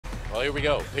Well, here we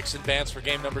go. Picks and bans for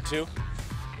game number 2.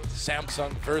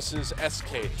 Samsung versus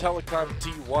SK Telecom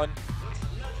D1.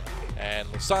 And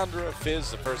Lysandra,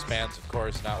 Fizz, the first bans, of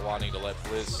course, not wanting to let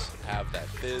Bliss have that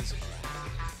Fizz.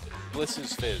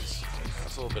 Bliss's Fizz.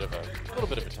 That's a little bit of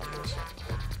a tough twist.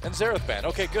 And Xerath ban.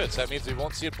 Okay, good. So that means we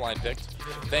won't see it blind picked.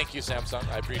 Thank you, Samsung.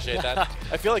 I appreciate that.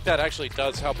 I feel like that actually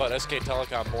does help out SK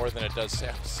Telecom more than it does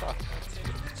Samsung.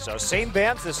 So same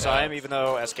bans this time, even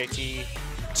though SKT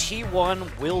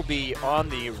T1 will be on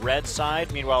the red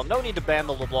side. Meanwhile, no need to ban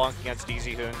the LeBlanc against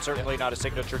Easyhoon. Certainly not a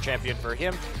signature champion for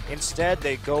him. Instead,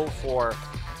 they go for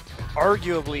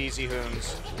arguably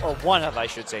Easyhoon's, or one of, I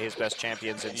should say, his best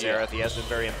champions in Xerath. He has been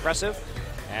very impressive.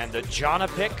 And a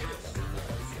Janna pick.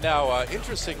 Now,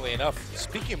 interestingly enough,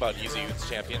 speaking about Easyhoon's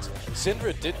champions,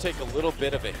 Syndra did take a little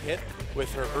bit of a hit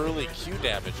with her early Q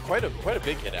damage. Quite a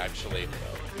big hit, actually.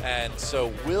 And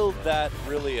so will that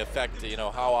really affect, you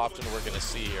know, how often we're going to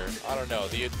see her? I don't know.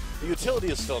 The utility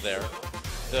is still there.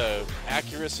 The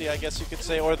accuracy, I guess you could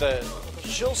say, or the...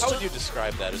 How would you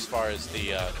describe that as far as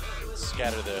the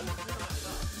scatter the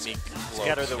meek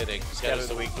scatter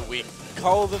the weak.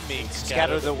 Call the meek.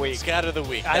 Scatter the weak. Scatter the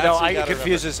weak. I know, it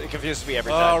confuses me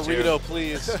every time, too. Rito,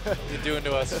 please. You're doing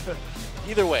to us.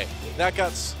 Either way, that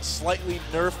got slightly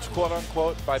nerfed,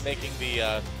 quote-unquote, by making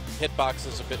the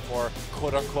hitboxes a bit more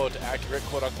quote-unquote accurate,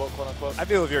 quote-unquote. I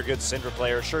feel if you're a good Syndra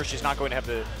player, sure, she's not going to have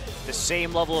the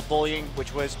same level of bullying,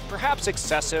 which was perhaps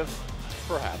excessive.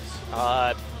 Perhaps.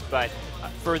 But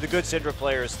for the good Syndra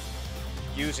players,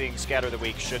 using Scatter the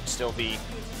Weak should still be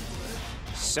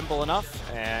simple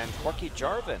enough. And Corky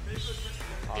Jarvan,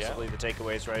 possibly the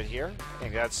takeaways right here. I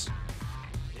think that's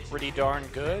pretty darn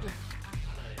good.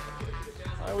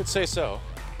 I would say so.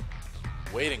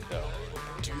 Waiting, though.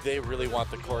 Do they really want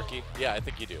the Corky? Yeah, I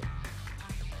think you do.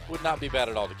 Would not be bad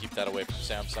at all to keep that away from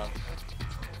Samsung.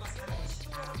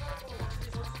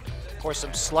 Of course,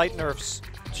 some slight nerfs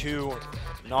to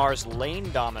Gnar's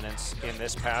lane dominance in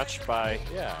this patch by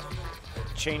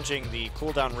changing the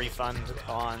cooldown refund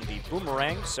on the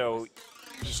Boomerang, so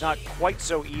he's not quite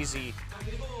so easy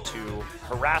to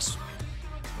harass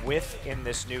with in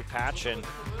this new patch and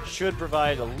should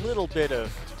provide a little bit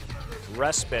of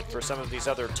respite for some of these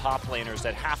other top laners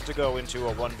that have to go into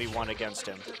a 1v1 against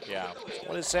him. Yeah.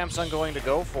 What is Samsung going to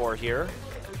go for here?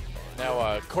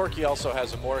 Now, Corky also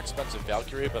has a more expensive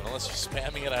Valkyrie, but unless you're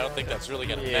spamming it, I don't think that's really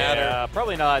going to matter. Yeah,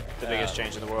 probably not the biggest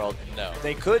change in the world. No.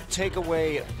 They could take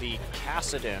away the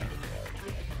Kassadin.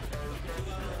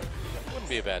 Wouldn't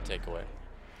be a bad takeaway.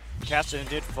 Kassadin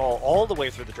did fall all the way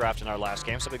through the draft in our last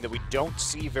game, something that we don't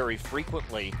see very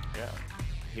frequently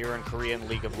here in Korean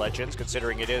League of Legends,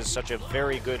 considering it is such a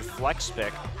very good flex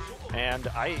pick. And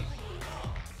I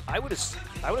would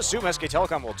assume SK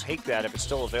Telecom will take that if it's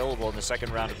still available in the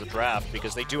second round of the draft,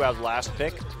 because they do have last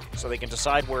pick, so they can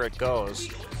decide where it goes.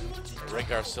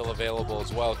 Rengar's still available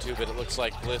as well, too, but it looks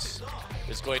like Bliss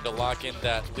is going to lock in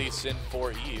that Lee Sin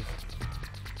for Eve.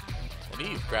 And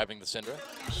Eve grabbing the Syndra.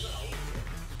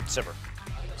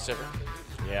 Sivir.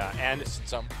 Yeah, and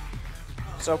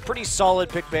so pretty solid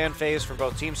pick ban phase for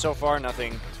both teams so far.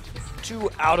 Nothing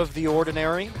too out of the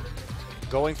ordinary.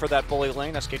 Going for that bully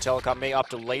lane, SK Telecom may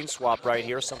opt to lane swap right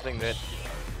here, something that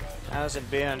hasn't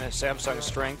been Samsung's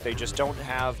strength. They just don't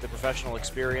have the professional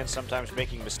experience, sometimes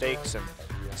making mistakes and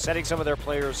setting some of their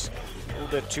players a little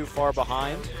bit too far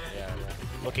behind.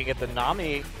 Looking at the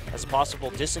Nami as a possible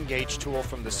disengage tool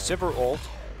from the Sivir ult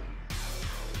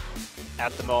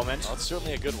at the moment. Well, it's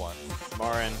certainly a good one.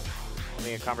 Marin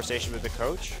having a conversation with the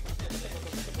coach,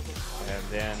 and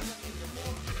then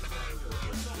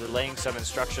relaying some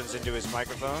instructions into his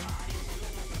microphone.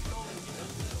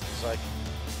 It's like,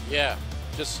 yeah,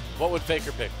 just what would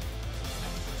Faker pick?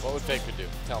 What would Faker do?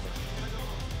 Tell me.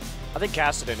 I think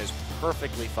Kassadin is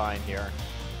perfectly fine here.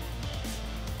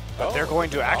 But they're going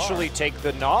to actually take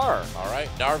the Gnar. All right,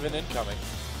 Narvin incoming.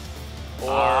 Or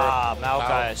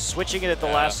Maokai switching it at the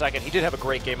last second. He did have a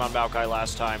great game on Maokai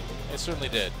last time. It certainly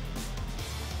did.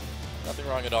 Nothing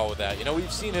wrong at all with that. You know,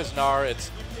 we've seen his Gnar.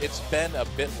 It's been a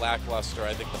bit lackluster.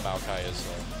 I think the Maokai is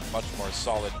a much more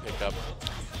solid pickup.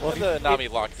 Well, the Nami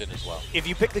locked in as well. If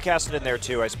you pick the Kassadin there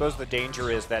too, I suppose the danger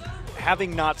is that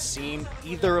having not seen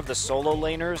either of the solo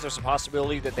laners, there's a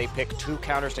possibility that they pick 2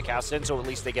 counters to Kassadin, so at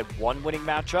least they get 1 winning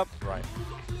matchup. Right.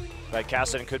 But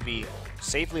Kassadin could be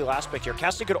safely last pick here.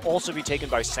 Kassadin could also be taken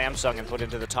by Samsung and put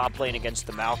into the top lane against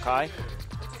the Maokai.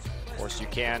 Of course, you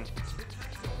can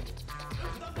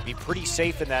be pretty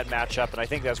safe in that matchup, and I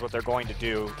think that's what they're going to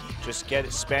do. Just get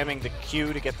spamming the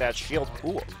Q to get that shield.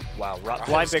 Ooh, wow.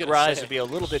 Blind Big Rise would be a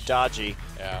little bit dodgy.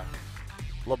 Yeah.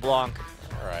 LeBlanc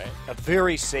All right. A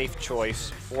very safe choice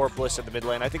for Bliss in the mid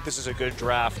lane. I think this is a good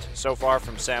draft so far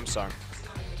from Samsung.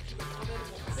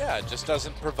 Yeah, it just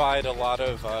doesn't provide a lot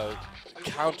of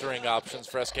countering options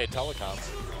for SK Telecom,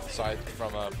 aside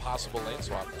from a possible lane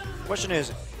swap. Question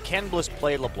is, can Bliss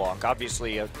play LeBlanc?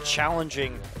 Obviously a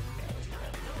challenging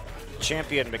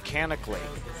champion mechanically,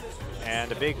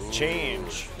 and a big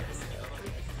change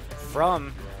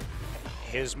from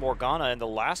his Morgana in the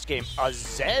last game. A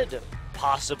Zed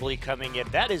possibly coming in.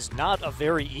 That is not a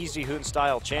very easy Hoon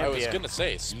style champion. I was going to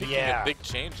say, speaking of big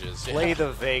changes. Play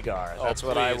the Veigar. That's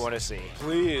what I want to see.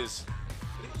 Please.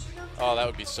 Oh, that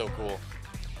would be so cool.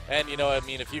 And, you know, I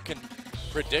mean, if you can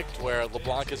predict where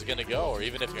LeBlanc is going to go, or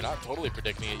even if you're not totally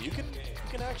predicting it, you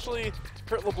can actually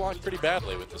hurt LeBlanc pretty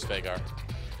badly with this Veigar.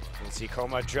 You can see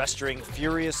Koma gesturing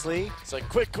furiously. It's like,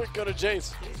 quick, go to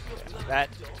Jace. Yeah, that,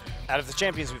 out of the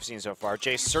champions we've seen so far,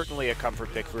 Jace certainly a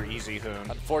comfort pick for Easy Hoon.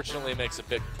 Unfortunately, it makes a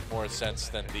bit more sense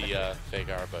than the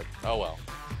Veigar, but oh well.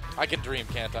 I can dream,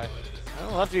 can't I?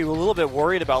 I'll have to be a little bit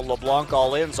worried about LeBlanc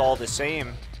all-ins all the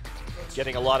same.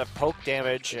 Getting a lot of poke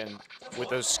damage, and with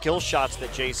those skill shots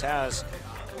that Jace has,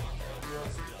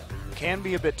 can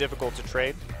be a bit difficult to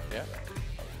trade. Yeah.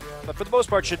 But for the most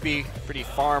part, should be pretty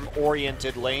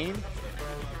farm-oriented lane.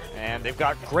 And they've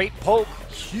got great poke,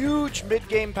 huge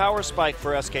mid-game power spike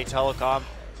for SK Telecom.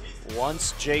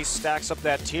 Once Jace stacks up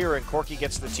that tier and Corki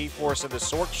gets the T-Force and the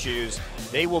Sork shoes,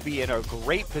 they will be in a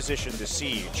great position to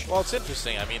siege. Well, it's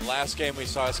interesting. I mean, last game we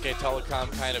saw SK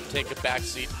Telecom kind of take a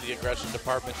backseat to the aggression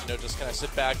department, you know, just kind of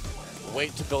sit back,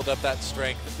 wait to build up that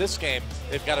strength. This game,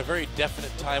 they've got a very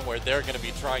definite time where they're going to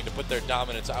be trying to put their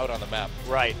dominance out on the map.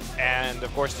 Right, and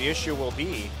of course the issue will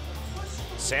be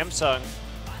Samsung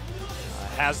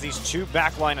has these two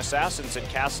backline assassins in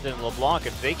Cassidy and LeBlanc.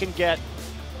 If they can get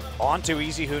onto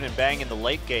Easy Hoon and Bang in the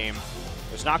late game,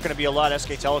 there's not going to be a lot SK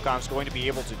Telecom's going to be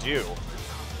able to do.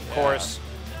 Of course,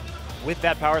 with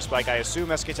that power spike, I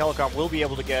assume SK Telecom will be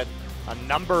able to get a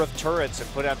number of turrets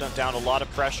and put down a lot of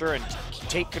pressure and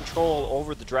take control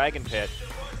over the Dragon Pit.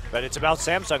 But it's about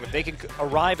Samsung. If they can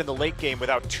arrive in the late game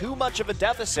without too much of a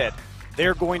deficit,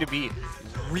 they're going to be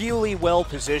really well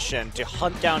positioned to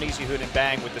hunt down Easy Hoon and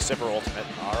Bang with the Sipper ultimate.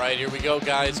 All right, here we go,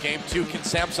 guys. Game 2. Can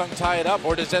Samsung tie it up,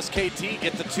 or does SKT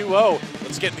get the 2-0?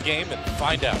 Let's get in the game and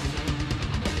find out.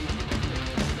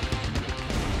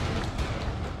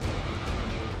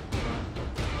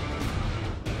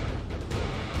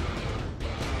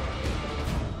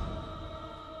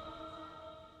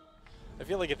 I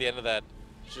feel like at the end of that,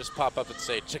 just pop up and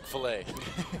say Chick-fil-A.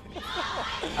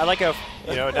 I like how,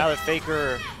 you know, now that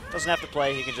Faker doesn't have to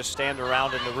play, he can just stand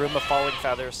around in the Room of Falling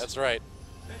Feathers. That's right.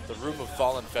 The Room of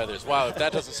Fallen Feathers. Wow, if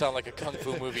that doesn't sound like a Kung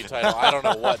Fu movie title, I don't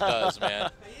know what does, man.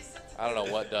 I don't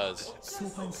know what does.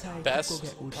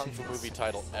 Best Kung Fu movie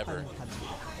title ever.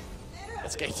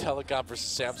 SK Telecom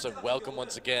versus Samsung. Welcome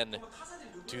once again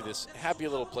to this happy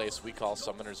little place we call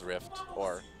Summoner's Rift,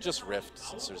 or just Rift,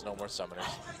 since there's no more Summoners.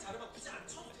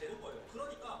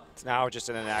 It's now just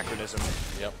an anachronism.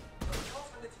 Yep.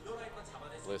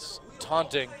 Bliss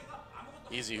taunting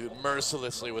Easy Hoon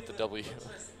mercilessly with the W.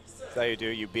 That's how you do.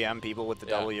 You BM people with the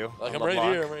W. Like, I'm right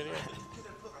here,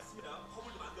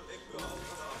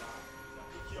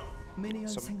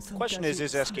 So the question is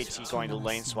SKT going to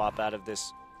lane swap out of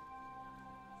this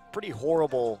pretty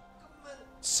horrible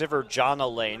Sivir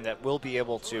Janna lane that will be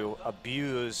able to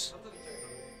abuse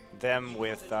them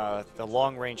with the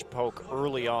long-range poke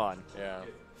early on? Yeah.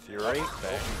 Fury.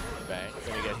 Bang. Bang.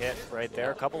 Going to get hit right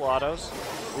there. A couple autos.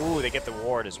 Ooh, they get the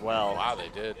ward as well. Wow, they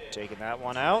did. Taking that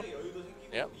one out.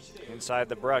 Yep. Inside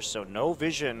the brush, so no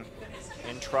vision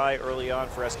in try early on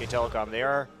for SK Telecom. They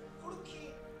are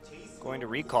going to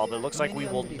recall, but it looks like we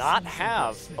will not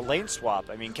have a lane swap.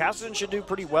 I mean, Cassidy should do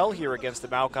pretty well here against the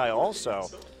Maokai also.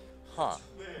 Huh.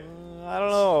 I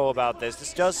don't know about this.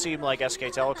 This does seem like SK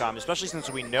Telecom, especially since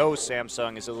we know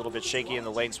Samsung is a little bit shaky in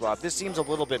the lane swap. This seems a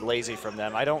little bit lazy from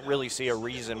them. I don't really see a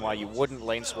reason why you wouldn't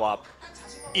lane swap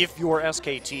if you're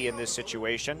SKT in this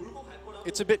situation.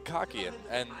 It's a bit cocky,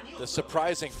 and the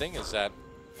surprising thing is that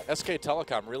SK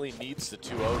Telecom really needs the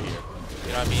 2-0 here.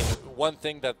 You know, I mean, one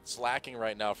thing that's lacking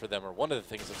right now for them, or one of the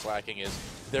things that's lacking, is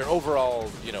their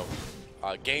overall, you know,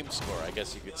 game score, I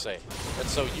guess you could say. And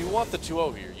so you want the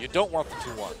 2-0 here. You don't want the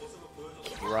 2-1.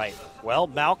 Right. Well,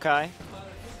 Maokai,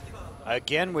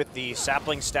 again with the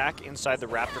sapling stack inside the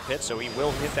Raptor pit, so he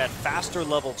will hit that faster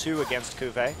level 2 against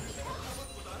Kuve.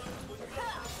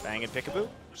 Bang and Peekaboo.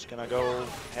 Just going to go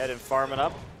ahead and farm it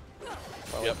up.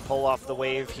 Pull off the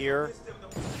wave here.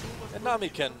 And Nami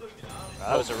can...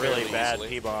 That was a really bad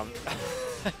P-bomb.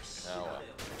 Oh, well.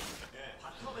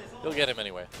 He'll get him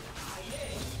anyway.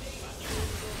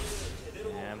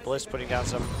 And Bliss putting down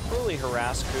some early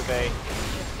harass.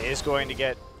 Kube is going to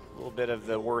get a little bit of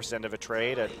the worst end of a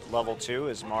trade at level 2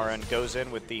 as Marin goes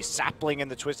in with the sapling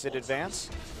and the twisted advance.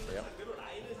 Yep.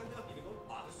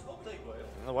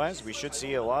 Otherwise, we should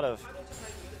see a lot of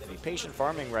patient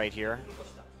farming right here.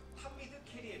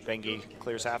 Bengi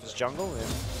clears half his jungle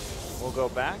and we'll go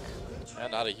back.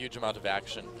 And not a huge amount of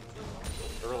action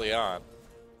early on.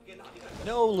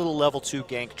 No little level 2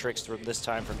 gank tricks from this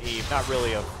time from Eve. Not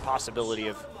really a possibility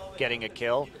of getting a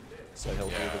kill. So he'll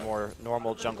do the more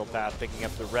normal jungle path, picking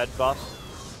up the red buff.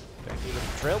 Bengi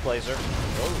with the Trailblazer.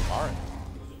 Oh, Marin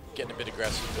getting a bit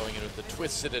aggressive, going in with the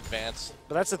twisted advance.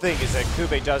 But that's the thing, is that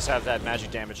Kube does have that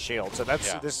magic damage shield. So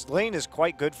that's this lane is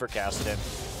quite good for Kassadin,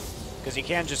 because he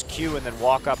can just Q and then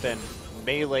walk up and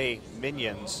melee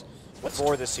minions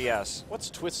for the CS. What's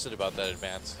twisted about that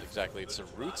advance exactly? It's the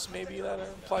roots maybe that are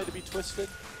implied to be twisted?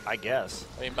 I guess.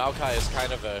 I mean, Maokai is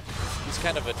kind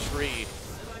of a tree,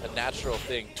 a natural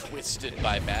thing twisted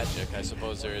by magic. I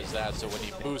suppose there is that. So when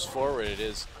he moves forward, it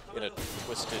is in a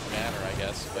twisted manner, I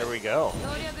guess. There we go.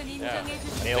 Yeah,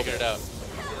 nailed figured it out.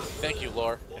 Thank you,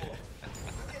 Lore.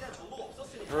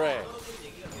 Hooray.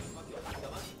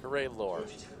 Hooray, Lore.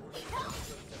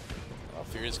 Well,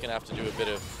 Fury's going to have to do a bit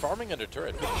of farming under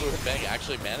turret. Bang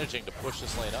actually managing to push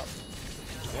this lane up.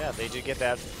 Yeah, they did get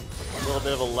that little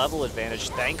bit of a level advantage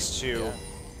thanks to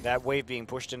that wave being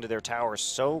pushed into their tower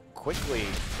so quickly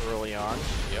early on.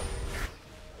 Yep.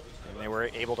 And they were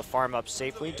able to farm up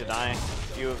safely, deny a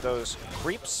few of those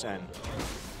creeps, and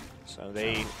so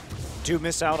they do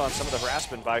miss out on some of the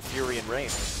harassment by Fury and Rain.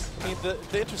 I mean,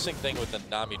 the interesting thing with the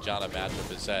Nami-Janna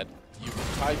matchup is that you can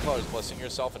Tidecrawler's Blessing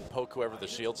yourself and poke whoever the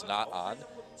shield's not on,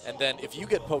 and then if you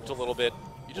get poked a little bit,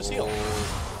 you just heal.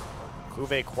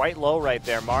 Kube quite low right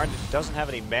there. Marin doesn't have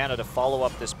any mana to follow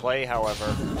up this play, however.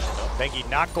 Bengi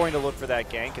not going to look for that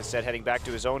gank, instead heading back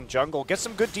to his own jungle. Gets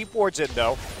some good deep wards in,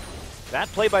 though. That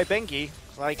play by Bengi,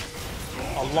 like,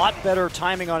 a lot better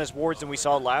timing on his wards than we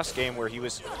saw last game, where he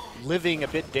was living a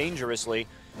bit dangerously.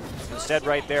 Instead,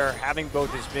 right there, having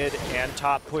both his mid and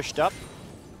top pushed up.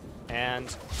 And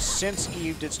since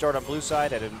Eve did start on blue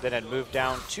side and then had moved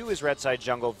down to his red side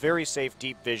jungle, very safe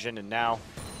deep vision, and now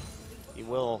he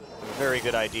will have a very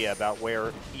good idea about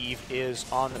where Eve is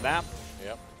on the map.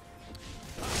 Yep.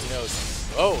 He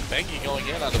knows. Oh, Bengi going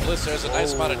in on the Bliss. There's a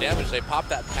nice amount of damage. They pop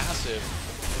that passive.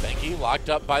 Bengi locked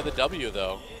up by the W,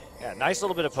 though. Yeah, nice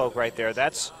little bit of poke right there.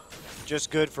 That's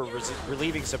just good for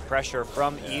relieving some pressure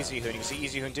from EasyHoon. You can see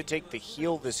EasyHoon did take the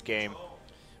heal this game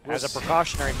as a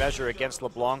precautionary measure against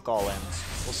LeBlanc all ends.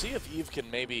 We'll see if Eve can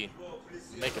maybe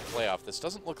make a play off this.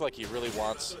 Doesn't look like he really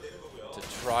wants to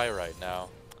try right now.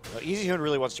 Well, EasyHoon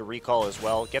really wants to recall as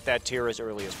well, get that tier as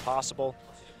early as possible.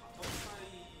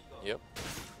 Yep.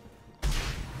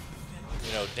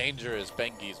 You know, Danger is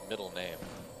Bengi's middle name.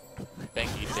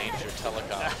 Bengi Danger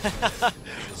Telecom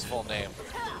is his full name.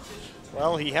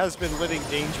 Well, he has been living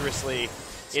dangerously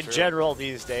in general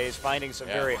these days, finding some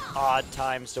very odd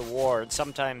times to ward,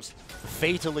 sometimes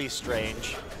fatally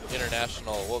strange.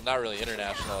 International, well, not really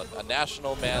international, a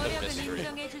national man of mystery.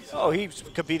 Oh, he's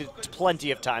competed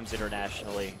plenty of times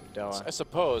internationally, Doa. I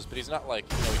suppose, but he's not like,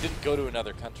 you know, he didn't go to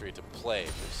another country to play,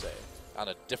 per se, on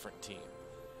a different team.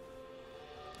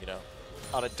 You know?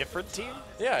 On a different team?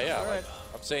 Yeah, yeah. Right.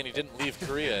 I'm saying he didn't leave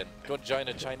Korea and go join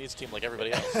a Chinese team like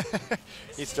everybody else.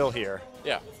 He's still here.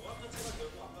 Yeah.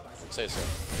 Say so.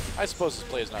 I suppose his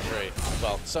play is not very,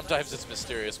 well, sometimes it's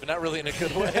mysterious, but not really in a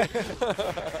good way.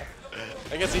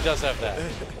 I guess he does have that.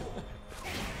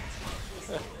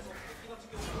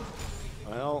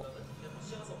 Well,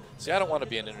 see, I don't want to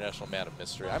be an international man of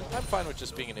mystery. I'm fine with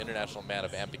just being an international man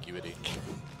of ambiguity.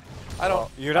 I don't.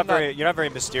 Well, you're not very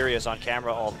mysterious on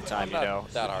camera all the time, you know.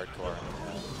 That hardcore.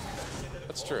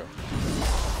 That's true.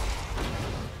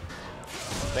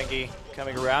 Bengi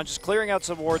coming around, just clearing out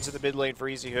some wards in the mid lane for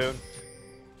EasyHoon.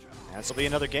 This will be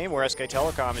another game where SK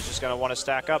Telecom is just going to want to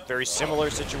stack up. Very similar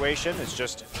situation. It's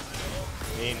just,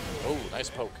 I mean, oh, nice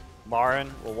poke.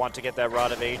 Marin will want to get that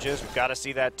Rod of Ages. We've got to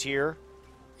see that tier.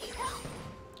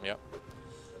 Yep.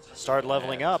 Start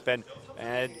leveling up, and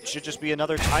it should just be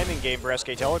another timing game for SK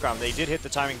Telecom. They did hit the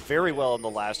timing very well in the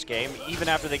last game. Even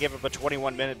after they gave up a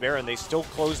 21-minute Baron, they still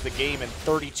closed the game in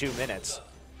 32 minutes.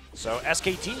 So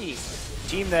SKT,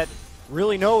 team that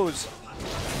really knows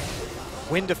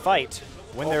when to fight,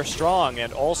 when they're strong,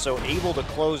 and also able to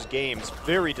close games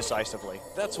very decisively.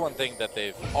 That's one thing that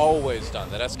they've always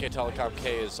done, that SK Telecom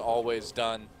K has always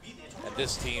done, and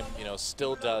this team, you know,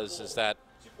 still does, is that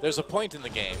there's a point in the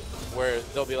game where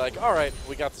they'll be like, all right,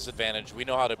 we got this advantage. We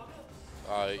know how to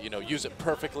you know, use it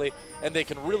perfectly, and they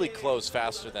can really close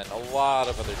faster than a lot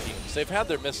of other teams. They've had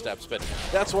their missteps, but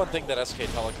that's one thing that SK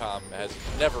Telecom has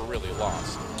never really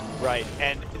lost. Right,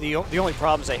 and the only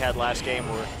problems they had last game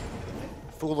were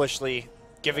foolishly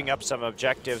giving up some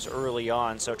objectives early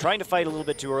on. So trying to fight a little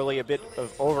bit too early, a bit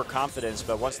of overconfidence,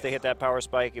 but once they hit that power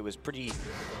spike, it was pretty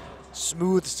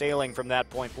smooth sailing from that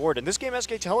point forward. In this game,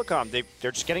 SK Telecom,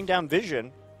 they're just getting down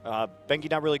vision. Bengi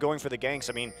not really going for the ganks.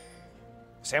 I mean,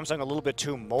 Samsung a little bit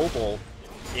too mobile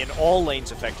in all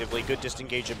lanes effectively, good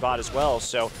disengage in bot as well.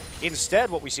 So instead,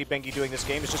 what we see Bengi doing this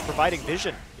game is just providing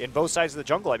vision in both sides of the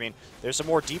jungle. I mean, there's some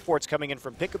more deep wards coming in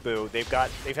from Peekaboo.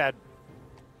 They've had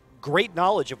great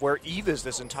knowledge of where Eve is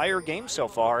this entire game so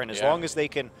far, and as long as they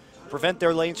can prevent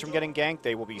their lanes from getting ganked,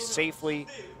 they will be safely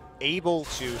able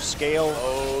to scale.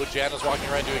 Oh, Janna's walking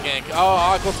right into a gank. Oh,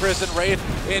 Aqua Prison, Wraith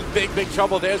in big, big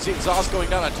trouble. There's the exhaust going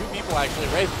down on 2 people, actually.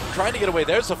 Wraith trying to get away.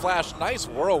 There's the flash. Nice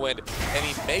whirlwind, and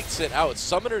he makes it out.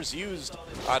 Summoners used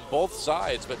on both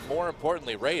sides, but more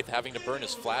importantly, Wraith having to burn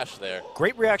his flash there.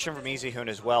 Great reaction from EasyHoon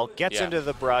as well. Gets into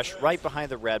the brush right behind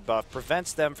the red buff,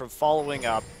 prevents them from following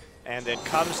up, and then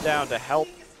comes down to help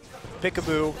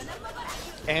Peekaboo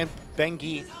and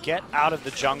Bengi get out of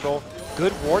the jungle.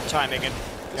 Good ward timing, and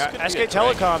SK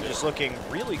Telecom just looking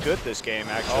really good this game,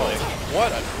 actually. Oh,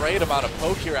 what a great amount of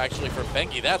poke here, actually, from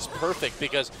Bengi. That's perfect,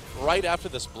 because right after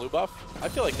this blue buff, I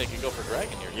feel like they could go for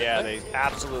Dragon here. Yeah, they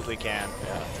absolutely can.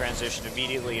 Transition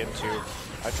immediately into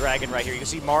a Dragon right here. You can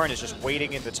see Marin is just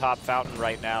waiting in the top fountain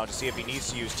right now to see if he needs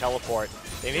to use Teleport.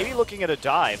 They may be looking at a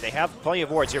dive. They have plenty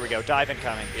of wards. Here we go, dive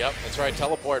incoming. Yep, that's right,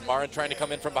 Teleport. Marin trying to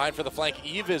come in from behind for the flank.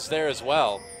 Eve is there as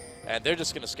well, and they're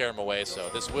just going to scare him away, so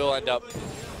this will end up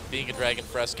being a Dragon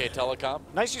for SK Telecom.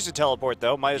 Nice use of Teleport,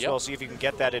 though. Might as well see if you can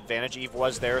get that advantage. Eve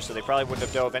was there, so they probably wouldn't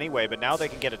have dove anyway, but now they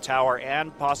can get a tower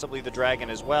and possibly the Dragon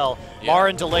as well.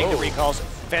 Marin delaying the recalls.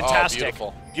 Fantastic.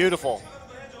 Oh, beautiful. Beautiful.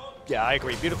 Yeah, I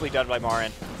agree. Beautifully done by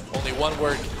Marin. Only one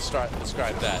word can describe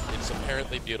that. It's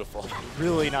apparently beautiful.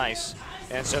 Really nice.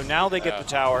 And so now they get the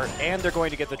tower, and they're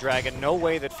going to get the Dragon. No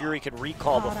way that Fury can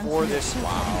recall before this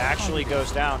actually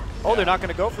goes down. Oh, they're not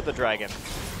going to go for the Dragon.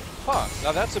 Huh.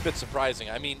 Now that's a bit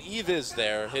surprising. I mean, Eve is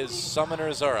there. His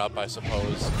summoners are up, I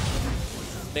suppose.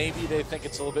 Maybe they think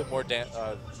it's a little bit more,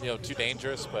 you know, too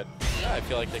dangerous, but yeah, I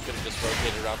feel like they could have just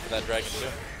rotated around for that Dragon too.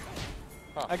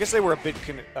 Huh. I guess they were a bit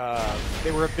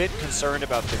concerned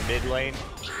about the mid lane.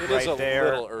 It is a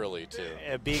little early too.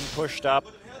 Being pushed up.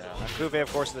 Kuve,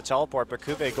 of course, the teleport, but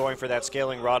Kuve going for that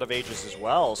scaling Rod of Ages as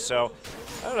well. So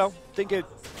I don't know.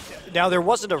 Now there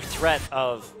wasn't a threat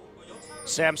of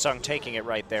Samsung taking it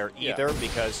right there either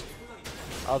because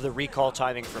of the recall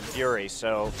timing from Fury.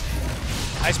 So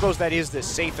I suppose that is the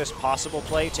safest possible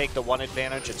play. Take the one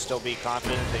advantage and still be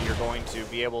confident that you're going to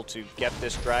be able to get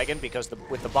this Dragon, because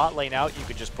with the bot lane out, you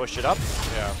could just push it up,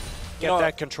 get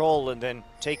that control, and then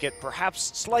take it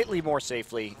perhaps slightly more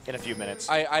safely in a few minutes.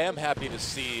 I am happy to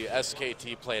see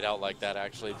SKT played out like that,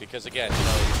 actually, because again, you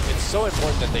know, it's so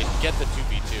important that they get the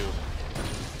 2v2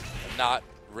 and not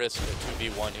risk the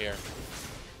 2v1 here.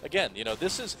 Again, you know,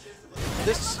 this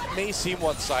may seem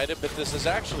one-sided, but this is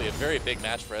actually a very big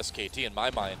match for SKT in my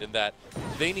mind, in that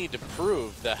they need to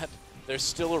prove that they're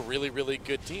still a really, really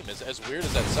good team. As weird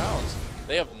as that sounds,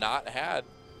 they have not had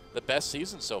the best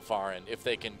season so far, and if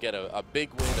they can get a big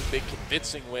win, a big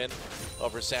convincing win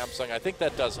over Samsung, I think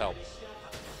that does help.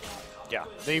 Yeah,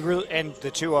 they really, and the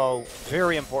 2-0,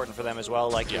 very important for them as well,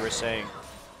 like you were saying.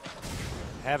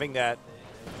 Having that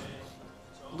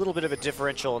little bit of a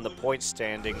differential in the point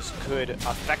standings could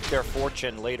affect their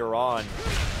fortune later on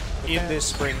in this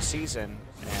spring season.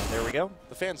 And there we go.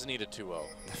 The fans need a 2-0.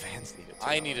 The fans need a 2-0.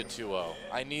 I need a 2-0.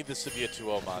 I need this to be a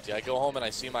 2-0, Monty. I go home and I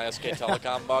see my SK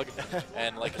Telecom mug,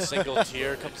 and like a single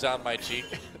tear comes down my cheek.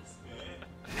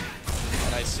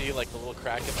 And I see like the little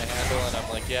crack in my handle, and I'm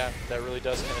like, yeah, that really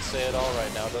does kind of say it all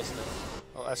right now, doesn't it?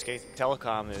 Well, SK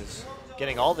Telecom is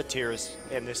getting all the tears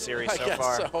in this series so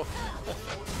far. So.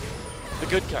 The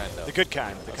good kind, though. The good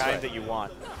kind. The kind that you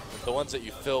want. The ones that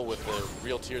you fill with the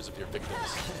real tears of your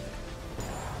victims.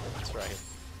 That's right.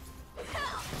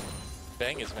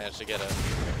 Bang has managed to get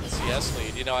a CS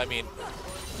lead. You know, I mean,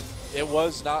 it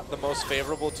was not the most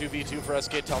favorable 2v2 for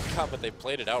SK Telecom, but they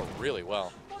played it out really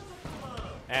well.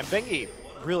 And Bengi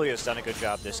really has done a good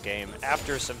job this game.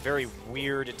 After some very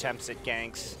weird attempts at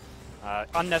ganks,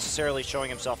 unnecessarily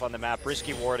showing himself on the map,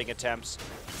 risky warding attempts,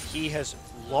 he has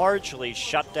largely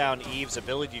shut down Eve's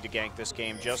ability to gank this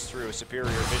game just through a superior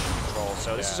vision control.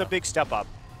 So this is a big step up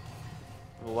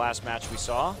from the last match we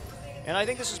saw. And I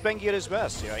think this is Bengi at his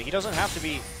best. You know, he doesn't have to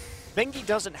be, Bengi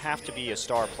doesn't have to be a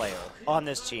star player on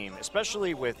this team,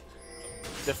 especially with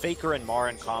the Faker and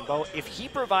Marin combo. If he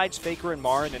provides Faker and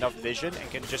Marin enough vision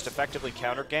and can just effectively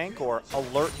counter gank or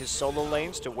alert his solo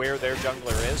lanes to where their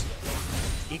jungler is,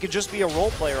 he could just be a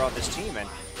role player on this team. And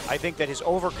I think that his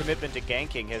overcommitment to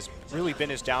ganking has really been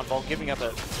his downfall, giving up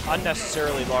an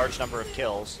unnecessarily large number of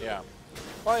kills. Yeah.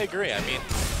 Well, I agree. I mean,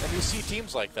 and you see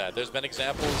teams like that. There's been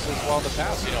examples as well in the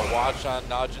past. You know, Watch on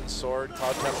Najin's Sword,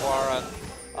 Cloud Templar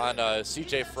on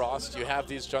CJ Frost. You have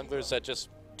these junglers that just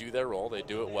do their role. They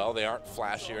do it well. They aren't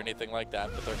flashy or anything like that,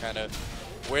 but they're kind of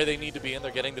where they need to be and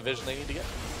they're getting the vision they need to get.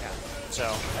 Yeah. So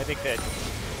I think that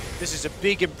this is a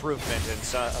big improvement in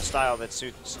a style that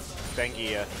suits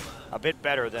Bengi a bit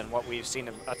better than what we've seen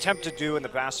him attempt to do in the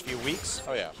past few weeks.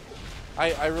 Oh, yeah.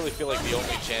 I really feel like the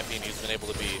only champion he's been able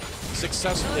to be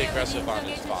successfully aggressive on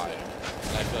is Vi.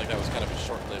 And I feel like that was kind of a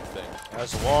short-lived thing. That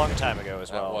was a long time ago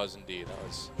as well. That was indeed. That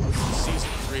was Season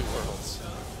 3 Worlds.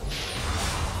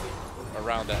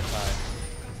 Around that time.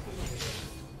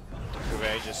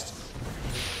 Kuve just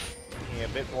getting a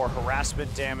bit more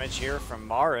harassment damage here from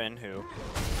Marin, who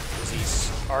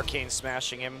he's arcane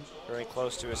smashing him very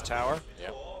close to his tower.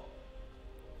 Yep.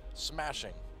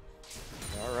 Smashing.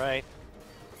 All right.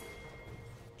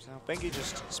 So Bengi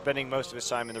just spending most of his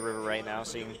time in the river right now,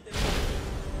 seeing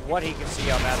what he can see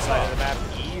on that side of the map.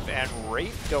 Eve and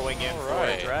Wraith going in for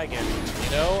a dragon.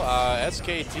 You know,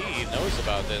 SKT knows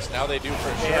about this. Now they do for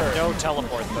sure. They have no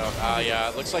teleport, though. Yeah,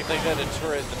 it looks like they got a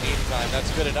turret in the meantime.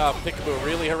 That's good enough. Peekaboo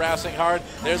really harassing hard.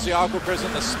 There's the Aqua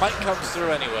Prison. The smite comes through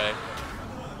anyway.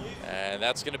 And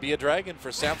that's going to be a dragon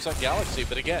for Samsung Galaxy.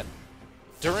 But again,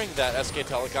 during that, SK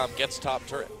Telecom gets top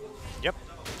turret. Yep.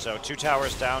 So 2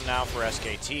 towers down now for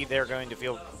SKT. They're going to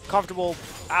feel comfortable,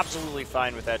 absolutely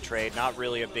fine with that trade. Not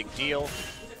really a big deal.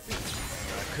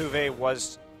 Kuve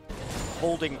was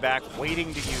holding back,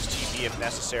 waiting to use TP if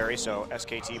necessary. So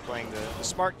SKT playing the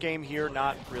smart game here,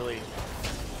 not really.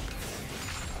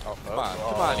 Oh, come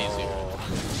on, Easy.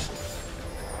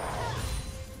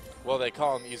 Well, they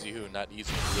call him Easy Who, not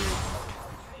Easy Blue.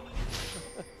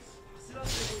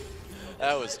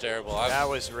 That was terrible. That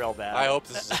was real bad. I hope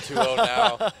this is a 2-0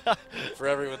 now, for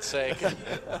everyone's sake.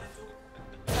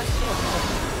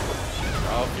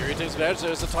 Oh, Fury takes advantage.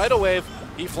 There's a tidal wave.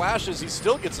 He flashes. He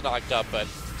still gets knocked up, but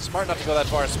smart enough to go that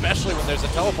far, especially when there's a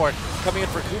teleport coming in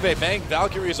for Kuve. Bang,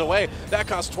 Valkyrie's away. That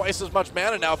costs twice as much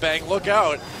mana now, Bang. Look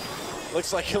out.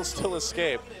 Looks like he'll still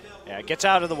escape. Yeah, it gets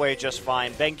out of the way just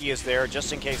fine. Bengi is there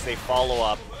just in case they follow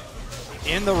up.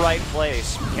 In the right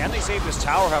place. Can they save this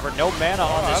tower, however? No mana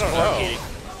on this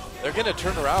Corki. They're going to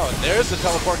turn around. There's the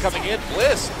teleport coming in.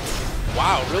 Bliss.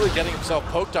 Wow, really getting himself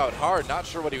poked out hard. Not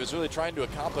sure what he was really trying to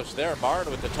accomplish there. Marin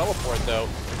with the teleport, though,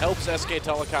 helps SK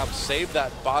Telecom save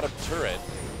that bottom turret.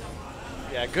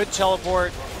 Yeah, good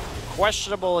teleport.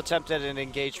 Questionable attempt at an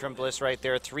engage from Bliss right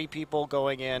there. 3 people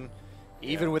going in.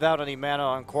 Even without any mana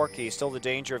on Corki, still the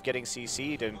danger of getting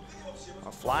CC'd, and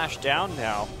a flash down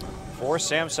now for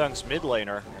Samsung's mid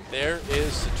laner. There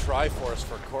is the Triforce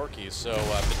for Corki, so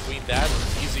between that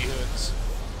and Easy Hoon's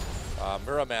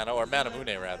Muramana, or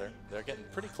Manamune rather, they're getting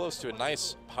pretty close to a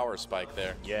nice power spike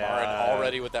there. Yeah. Marin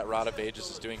already with that Rod of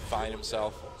Ages is doing fine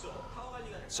himself.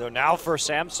 So now for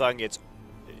Samsung,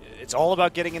 it's all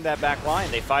about getting in that back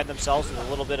line. They find themselves in a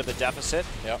little bit of a deficit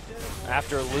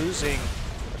after losing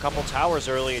a couple towers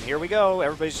early, and here we go.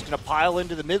 Everybody's just going to pile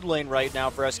into the mid lane right now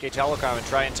for SK Telecom and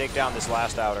try and take down this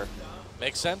last outer.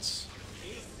 Makes sense.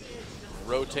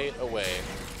 Rotate away.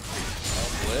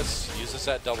 Oh, Bliss uses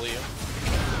that W.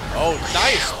 Oh,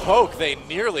 nice poke. They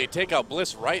nearly take out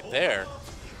Bliss right there.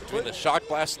 Between the Shock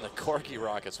Blast and the Corki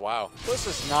Rockets. Wow. Bliss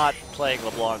is not playing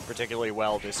LeBlanc particularly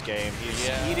well this game. He's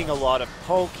eating a lot of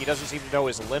poke. He doesn't seem to know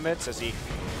his limits as he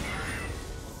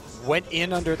went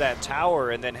in under that tower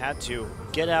and then had to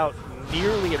get out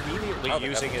nearly immediately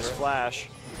using his flash.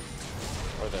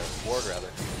 Or the ward, rather.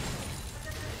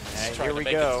 And here we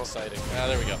go.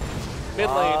 There we go. Mid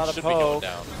lane should be going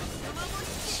down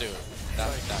soon. Not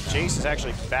Jace is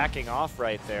actually backing off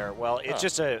right there. Well, it's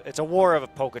just it's a war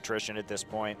of poke attrition at this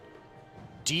point.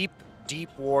 Deep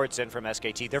wards in from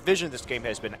SKT. Their vision this game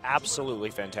has been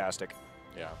absolutely fantastic.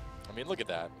 Yeah. I mean, look at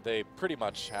that. They pretty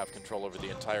much have control over the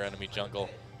entire enemy jungle.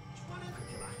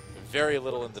 Very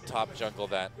little in the top jungle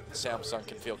that Samsung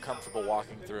can feel comfortable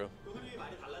walking through.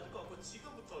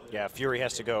 Yeah, Fury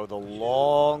has to go the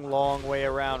long way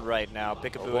around right now.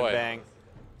 Peekaboo and Bang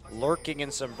lurking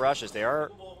in some brushes. They are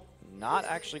not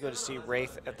actually going to see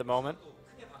Wraith at the moment.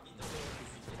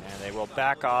 And they will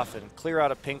back off and clear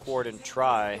out a pink ward and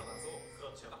try.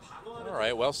 All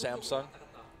right, well, Samsung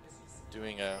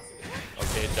doing a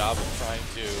okay job of trying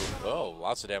to,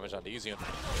 lots of damage onto Easy,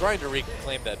 trying to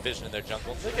reclaim that vision in their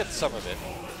jungle. They get some of it.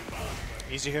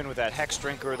 Easyhoon with that Hex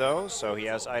Drinker, though, so he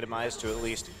has itemized to at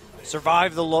least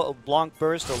survive the Blanc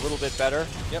burst a little bit better.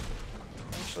 Yep.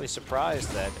 Actually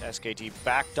surprised that SKT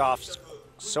backed off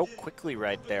so quickly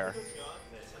right there.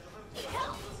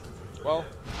 Well,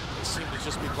 they seem to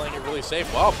just be playing it really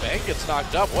safe. Wow, Bang gets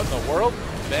knocked up. What in the world?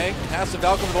 Bang has the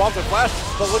Valkyrie with the Walter Flash,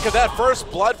 but look at that first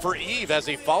blood for Eve as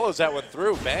he follows that one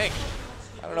through. Bang.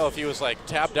 I don't know if he was like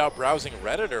tabbed out browsing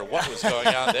Reddit or what was going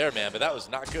on there, man, but that was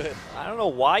not good. I don't know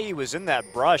why he was in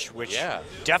that brush, which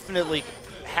definitely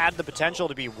had the potential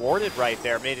to be warded right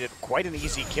there. Made it quite an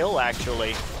easy kill,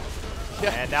 actually. Yeah,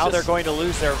 and now they're going to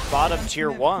lose their bottom tier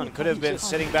 1. Could have been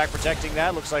sitting back protecting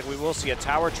that. Looks like we will see a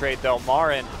tower trade, though.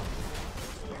 Marin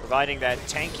providing that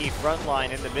tanky front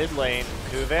line in the mid lane.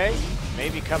 Kuve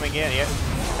maybe coming in. Yeah,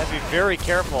 have to be very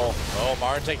careful. Oh,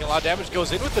 Marin taking a lot of damage.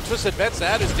 Goes in with the Twisted Vents.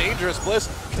 That is dangerous. Bliss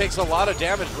takes a lot of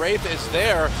damage. Wraith is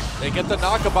there. They get the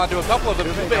knock-up onto a couple of them.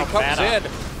 Kuve comes in.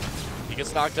 He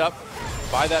gets knocked up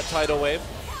by that tidal wave.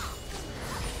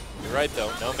 You're right,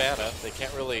 though. No mana. They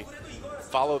can't really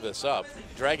follow this up.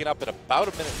 Dragging up at about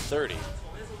 1:30.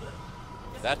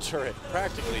 That turret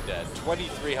practically dead.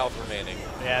 23 health remaining.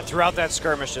 Yeah, throughout that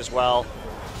skirmish as well,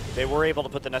 they were able to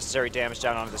put the necessary damage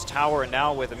down onto this tower, and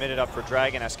now with a minute up for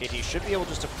Dragon, SKT should be able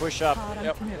just to push up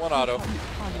one auto.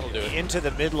 That'll do it. Into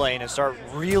the mid lane and start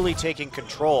really taking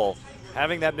control.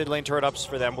 Having that mid lane turret ups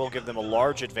for them will give them a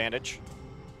large advantage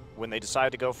when they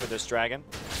decide to go for this Dragon.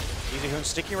 Easyhoon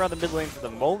sticking around the mid lane for the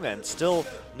moment. Still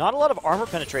not a lot of armor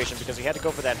penetration because he had to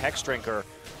go for that Hex Drinker.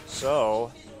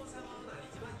 So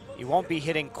he won't be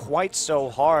hitting quite so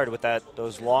hard with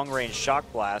those long-range shock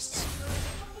blasts.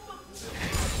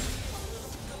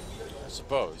 I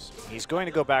suppose. He's going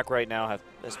to go back right now.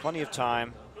 Has plenty of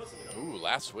time. Ooh,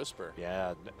 Last Whisper.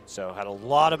 Yeah, so had a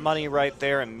lot of money right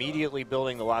there, immediately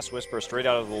building the Last Whisper straight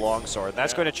out of the longsword.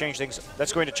 That's going to change things.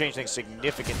 That's going to change things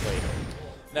significantly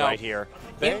right here.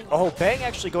 Bang? Bang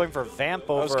actually going for Vamp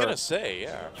over. I was gonna say,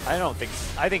 yeah.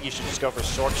 I think you should just go for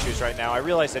Sword Shoes right now. I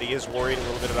realize that he is worried a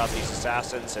little bit about these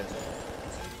assassins and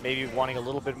maybe wanting a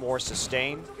little bit more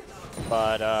sustain,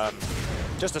 but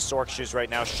just the Sword Shoes right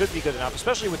now should be good enough,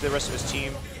 especially with the rest of his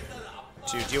team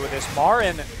to deal with this.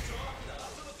 Marin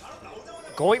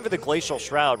going for the Glacial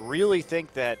Shroud. Really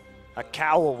think that a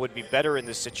Cowl would be better in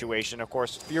this situation. Of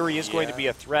course, Fury is going to be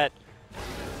a threat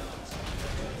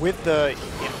with the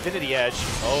Infinity Edge.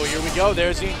 Oh, here we go.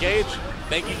 There's the engage.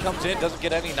 Bengi comes in, doesn't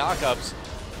get any knockups.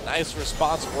 Nice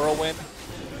response, Whirlwind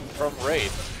from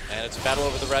Wraith. And it's a battle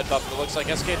over the red buff. It looks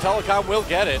like SK Telecom will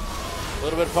get it. A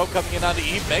little bit of poke coming in onto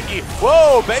Eve. Bengi,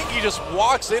 whoa, Bengi just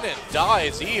walks in and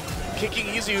dies. Eve kicking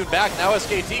Easyhoon back. Now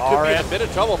SKT could be in a bit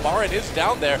of trouble. Marin is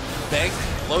down there. Bang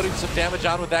loading some damage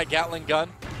on with that Gatling gun.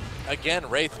 Again,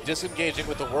 Wraith disengaging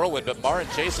with the Whirlwind, but Marin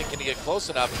chasing. Can he get close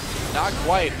enough? Not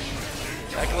quite.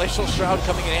 That Glacial Shroud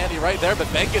coming in handy right there,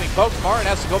 but Bang getting poked. Marin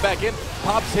has to go back in,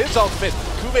 pops his ultimate.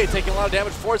 Kube taking a lot of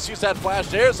damage. Force use that flash.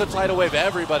 There's the tidal wave.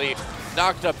 Everybody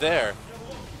knocked up there.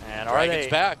 And Dragon's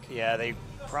back. Yeah, they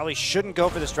probably shouldn't go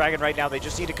for this Dragon right now. They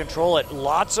just need to control it.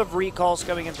 Lots of recalls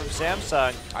coming in from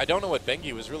Samsung. I don't know what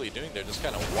Bengi was really doing there. Just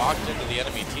kind of walked into the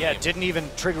enemy team. Yeah, didn't even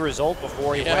trigger his ult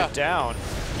before he went down.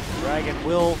 Dragon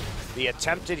will be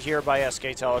attempted here by SK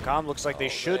Telecom. Looks like they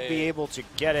should be able to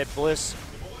get it. Bliss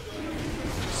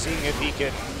seeing if he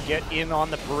can get in on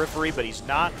the periphery, but he's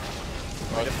not.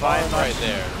 Right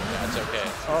there. That's okay.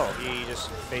 Oh, he just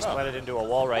face planted into a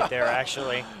wall right there,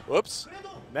 actually. Whoops.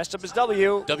 Messed up his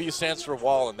W. W stands for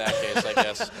wall in that case, I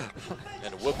guess.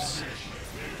 And whoops.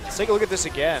 Let's take a look at this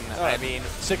again. I mean,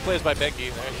 sick plays by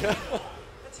Bengi. There you go.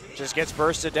 Just gets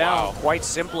bursted down quite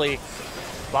simply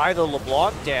by the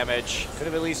LeBlanc damage. Could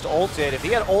have at least ulted. If he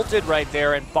had ulted right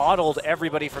there and bottled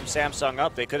everybody from Samsung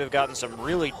up, they could have gotten some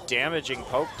really damaging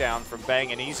poke down from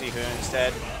Bang and Easyhoon.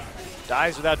 Instead,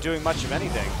 dies without doing much of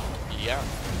anything. Yeah.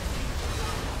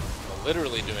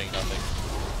 Literally doing nothing.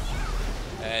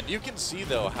 And you can see,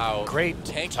 though, how great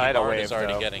tanky tidal Marin wave is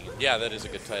already getting. Yeah, that is a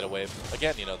good tidal wave.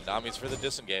 Again, you know, Nami's for the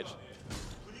disengage.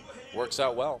 Works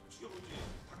out well.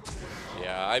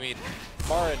 Yeah, I mean,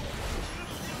 Marin,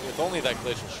 with only that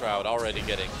Glacial Shroud, already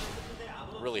getting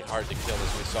really hard to kill,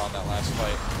 as we saw in that last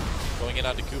fight. Going in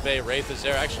onto Kube, Wraith is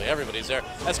there. Actually, everybody's there.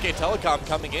 SK Telecom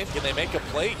coming in. Can they make a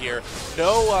play here?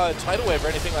 No tidal wave or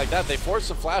anything like that. They force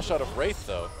a flash out of Wraith,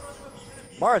 though.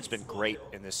 Marin's been great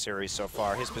in this series so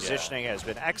far. His positioning has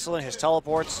been excellent. His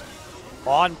teleports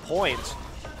on point.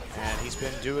 And he's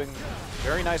been doing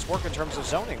very nice work in terms of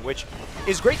zoning, which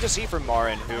is great to see from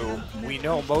Marin, who we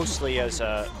know mostly as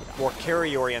a more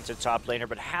carry-oriented top laner,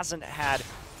 but hasn't had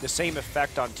the same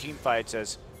effect on team fights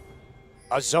as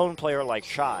a zone player like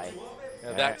Shy.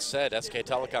 That said, SK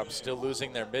Telecom still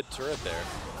losing their mid turret there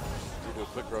due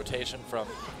Peekaboo. Quick rotation from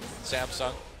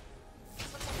Samsung.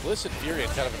 Bliss and Fury in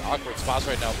kind of an awkward spot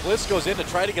right now. Bliss goes in to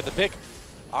try to get the pick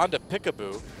onto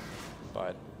Peekaboo,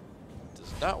 but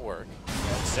does not work.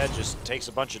 Yeah, instead just takes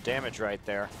a bunch of damage right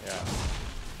there. Yeah.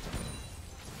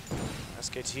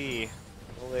 SKT,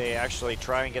 will they actually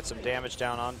try and get some damage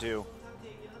down onto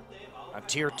a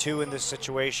tier 2 in this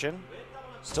situation?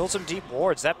 Still some deep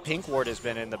wards. That pink ward has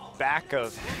been in the back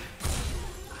of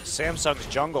Samsung's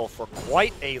jungle for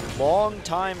quite a long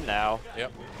time now.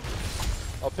 Yep.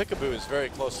 Well, Peekaboo is very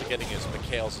close to getting his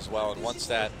McHale's as well, and once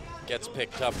that gets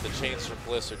picked up, the chains from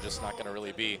Bliss are just not going to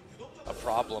really be a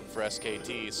problem for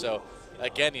SKT. So,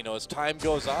 again, you know, as time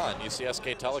goes on, you see SK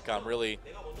Telecom really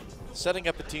setting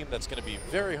up a team that's going to be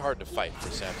very hard to fight for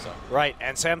Samsung. Right,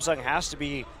 and Samsung has to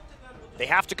be, they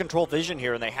have to control vision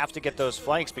here, and they have to get those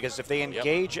flanks, because if they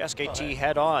engage SKT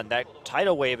head on, that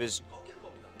tidal wave is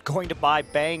going to buy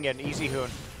Bang and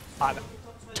EasyHoon a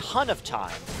ton of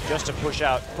time just to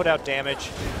put out damage.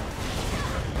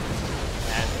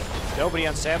 And nobody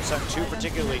on Samsung too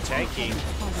particularly tanky.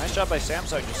 Nice job by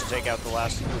Samsung just to take out the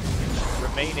last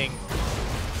remaining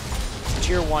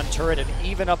tier 1 turret and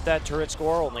even up that turret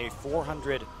score. Only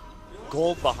 400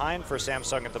 gold behind for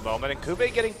Samsung at the moment, and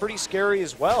Kube getting pretty scary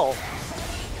as well.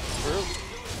 True.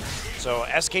 So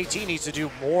SKT needs to do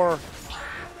more,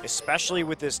 especially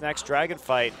with this next dragon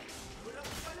fight.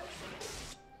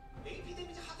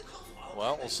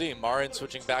 Well, we'll see. Marin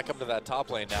switching back up to that top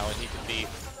lane now, and he can be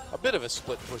a bit of a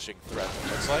split pushing threat,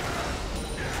 it looks like.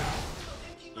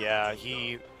 Yeah,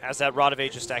 he has that Rod of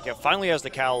Ages stack up. Finally has the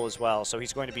Cowl as well, so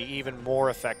he's going to be even more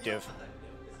effective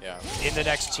in the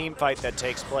next team fight that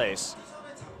takes place.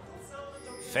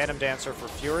 Phantom Dancer for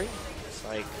Fury. It's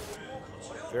like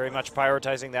very much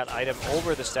prioritizing that item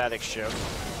over the static shift,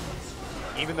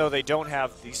 even though they don't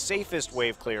have the safest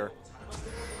wave clear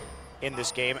in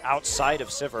this game outside of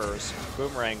Sivir's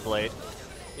Boomerang Blade.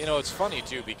 You know, it's funny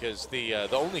too, because the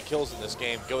only kills in this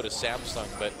game go to Samsung,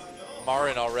 but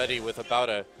Marin already with about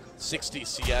a 60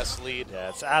 CS lead. Yeah,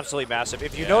 it's absolutely massive.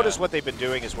 If you notice what they've been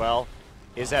doing as well,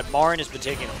 is that Marin has been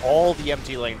taking all the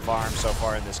empty lane farms so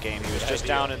far in this game. He was just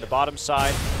down in the bottom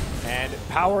side, and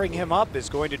powering him up is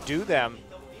going to do them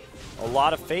a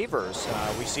lot of favors.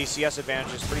 We see CS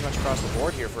advantages pretty much across the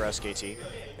board here for SKT.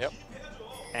 Yep.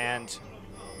 And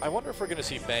I wonder if we're going to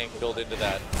see Bang build into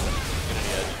that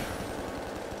Unity Edge.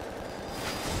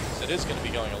 So it is going to be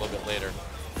going a little bit later.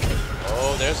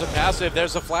 Oh, there's a passive.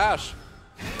 There's a flash.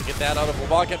 Get that out of the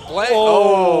rocket.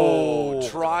 Oh,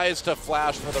 tries to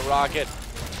flash for the rocket.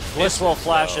 Bliss will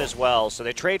flash as well. So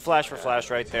they trade flash for flash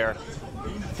right there.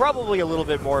 Probably a little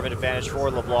bit more of an advantage for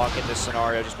LeBlanc in this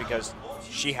scenario, just because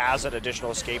she has an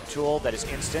additional escape tool that is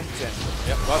instant.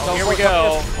 And here we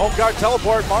go. Home guard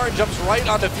teleport. Marin jumps right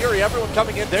onto Fury. Everyone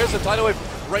coming in. There's the tidal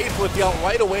wave. Wraith with the out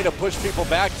right away to push people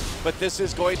back. But this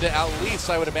is going to, at least,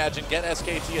 I would imagine, get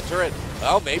SKT a turret.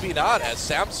 Well, maybe not, as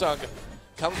Samsung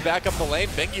comes back up the lane.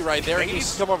 Bengi right there. He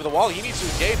needs to come over the wall. He needs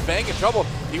to engage. Bang in trouble.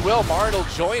 He will. Marin will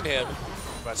join him.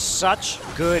 But such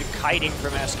good kiting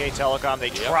from SK Telecom. They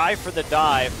try for the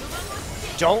dive.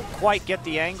 Don't quite get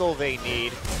the angle they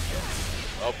need.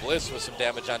 Oh, Bliss with some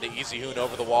damage onto EasyHoon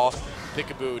over the wall.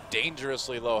 Peekaboo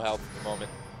dangerously low health at the moment.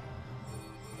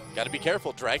 Got to be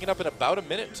careful. Dragging up in about a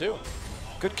minute, too.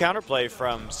 Good counterplay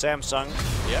from Samsung.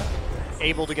 Yeah.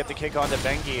 Able to get the kick onto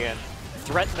Bengi and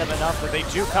threaten them enough that they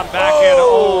do come back in.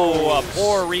 Oh, a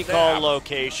poor recall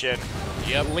location.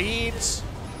 Leads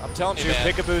I'm telling you, to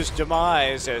Peekaboo's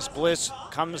demise as Bliss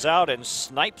comes out and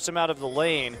snipes him out of the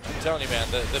lane. I'm telling you, man,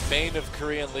 the bane of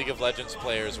Korean League of Legends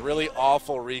players. Really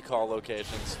awful recall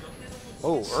locations.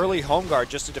 Oh, early home guard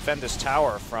just to defend this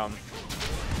tower from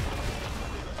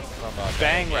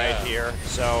Bang right here.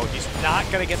 So he's not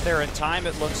going to get there in time,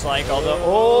 it looks like,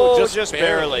 although, just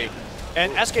barely.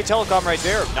 And SK Telecom right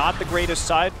there, not the greatest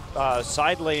side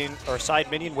lane or side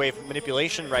minion wave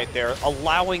manipulation right there,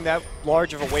 allowing that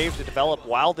large of a wave to develop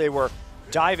while they were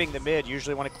diving the mid.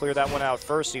 Usually want to clear that one out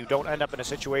first so you don't end up in a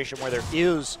situation where there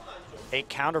is a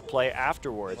counterplay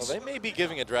afterwards. Well, they may be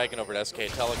giving a dragon over to SK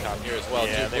Telecom here as well.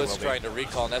 Yeah, Bliss trying to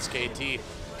recall, and SKT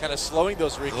kind of slowing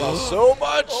those recalls so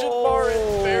much, and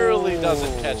Marin barely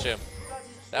doesn't catch him.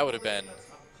 That would have been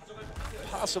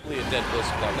possibly a dead Bliss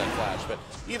without that flash, but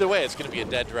either way, it's going to be a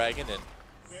dead dragon in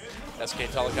SK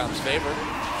Telecom's favor.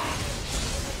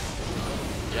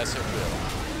 Yes, it will.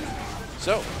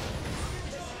 So,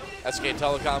 SK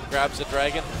Telecom grabs a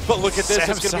dragon, but look at this,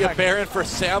 it's going to be a Baron for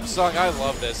Samsung. I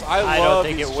love this. I don't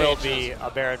think it will be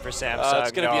a Baron for Samsung.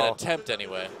 It's going to be an attempt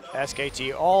anyway.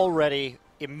 SKT already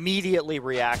immediately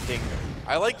reacting.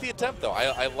 I like the attempt, though.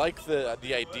 I like the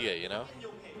idea, you know?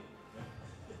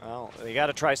 Well, they got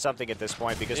to try something at this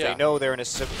point because they know they're in a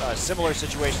similar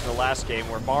situation to the last game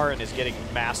where Marin is getting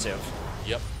massive.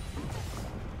 Yep.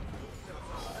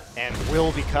 And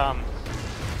will become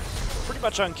pretty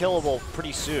much unkillable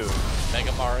pretty soon.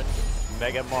 Mega Marin.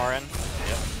 Mega Marin.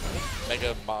 Yep.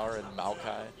 Mega Marin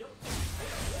Maokai.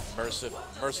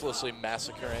 Mercilessly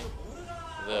massacring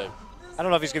the... I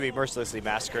don't know if he's going to be mercilessly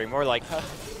massacring, more like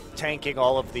tanking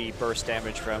all of the burst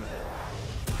damage from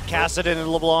Kassadin and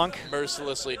LeBlanc.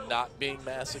 Mercilessly not being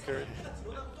massacred.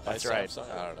 That's right.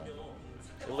 I don't know.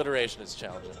 Alliteration is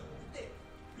challenging.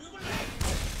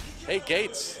 Hey,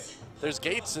 Gates. There's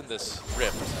Gates in this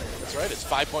rift. That's right. It's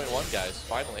 5.1, guys.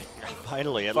 Finally.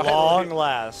 Finally, at long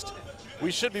last.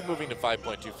 We should be moving to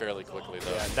 5.2 fairly quickly,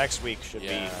 though. Yeah, next week should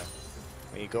be.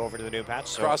 We go over to the new patch.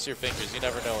 So. Cross your fingers. You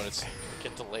never know when it's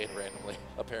get delayed randomly,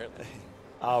 apparently.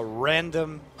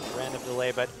 Random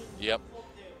delay, but yep.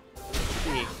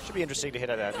 Should be interesting to hit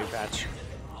at that new patch.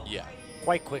 Yeah.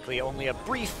 Quite quickly. Only a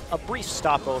brief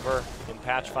stopover in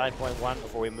patch 5.1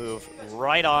 before we move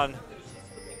right on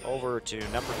over to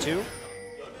number 2.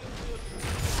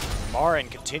 Marin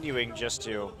continuing just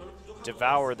to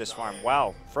devour this farm.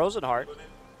 Wow, Frozen Heart.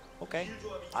 Okay,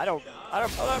 I'm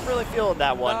not really feeling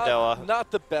that one, Doa.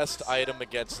 Not the best item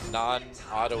against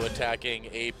non-auto attacking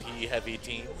AP heavy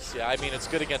teams. Yeah, I mean it's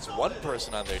good against one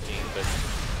person on their team, but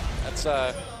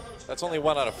that's only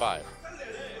 1 out of 5.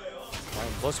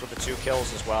 Bliss with the 2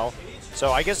 kills as well.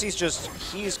 So I guess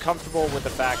he's comfortable with the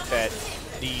fact that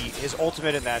his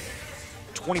ultimate in that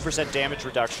 20% damage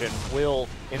reduction will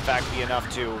in fact be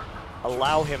enough to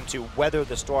allow him to weather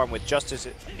the storm with just his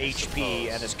HP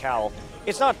and his cowl.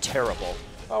 It's not terrible.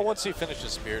 Well, once he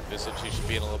finishes Spirit Visage, he should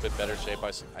be in a little bit better shape,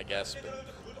 I guess. But.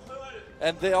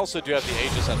 And they also do have the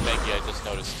Aegis on Benki, I just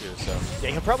noticed too. So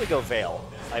yeah, he'll probably go Veil,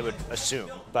 I would assume.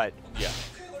 But yeah,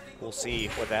 we'll see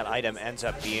what that item ends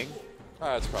up being.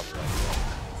 That's probably right.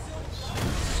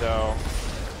 So,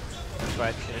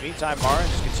 but in the meantime, Marin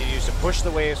just continues to push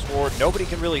the waves forward. Nobody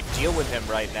can really deal with him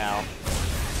right now.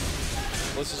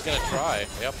 Bliss is going to try.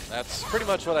 Yep, that's pretty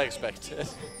much what I expected.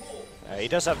 He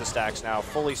does have the stacks now,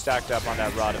 fully stacked up on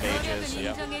that Rod of Ages.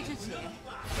 Yep.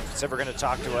 Sivir going to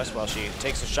talk to us while she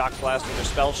takes a shock blast with her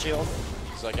spell shield.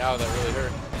 He's like, ow, that really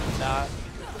hurt. Not.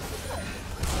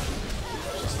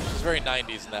 She's very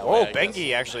 90s in that way. Oh,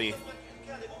 Bengi actually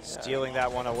stealing that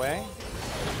one away.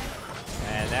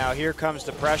 And now here comes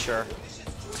the pressure.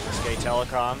 SK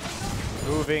Telecom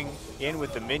moving in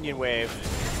with the minion wave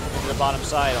into the bottom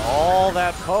side. All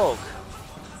that poke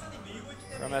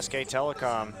from SK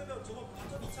Telecom.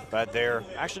 But they're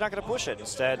actually not going to push it.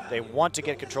 Instead, they want to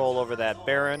get control over that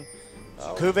Baron.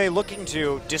 Kuve looking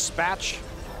to dispatch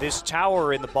this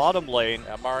tower in the bottom lane.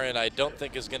 Marin, I don't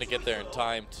think is going to get there in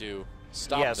time to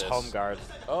stop this. Yes, home guard.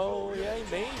 Oh, yeah,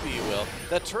 maybe he will.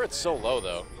 That turret's so low,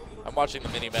 though. I'm watching the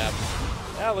mini-map.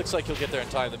 Yeah, it looks like he'll get there in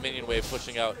time. The minion wave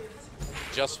pushing out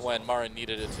just when Marin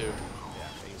needed it to. Yeah,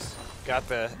 he's got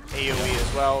the AoE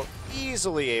as well.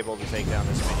 Easily able to take down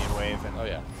this minion wave. And oh,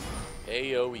 yeah.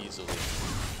 AO easily.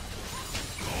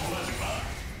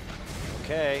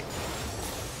 Okay.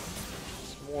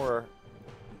 Some more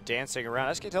dancing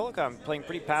around. SK Telecom playing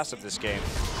pretty passive this game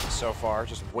so far,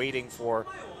 just waiting for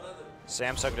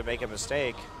Samsung to make a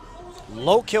mistake.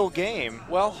 Low kill game.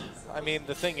 Well, I mean,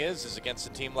 the thing is against a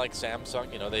team like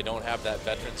Samsung, you know, they don't have that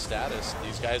veteran status.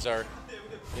 These guys are,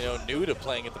 you know, new to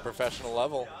playing at the professional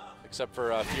level, except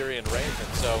for Fury and Wraith,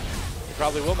 and so he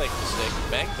probably will make a mistake.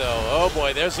 Bang, though. Oh,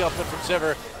 boy, there's the output from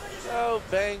Sivir. Oh,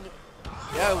 Bang.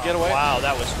 Yeah, he'll get away. Wow,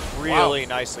 that was really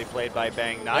nicely played by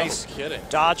Bang. Nice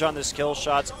dodge on the skill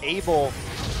shots. Able.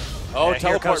 Oh,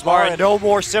 here comes Marin. No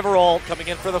more Sivir coming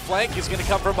in for the flank. He's going to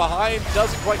come from behind.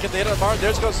 Doesn't quite get the hit on Marin.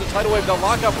 There goes the tidal wave. They'll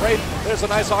lock up Wraith. There's a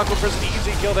nice Aqua Prison.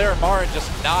 Easy kill there. And Marin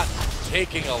just not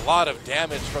taking a lot of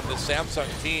damage from the Samsung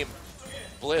team.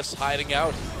 Bliss hiding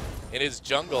out in his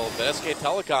jungle. But SK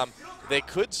Telecom, they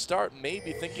could start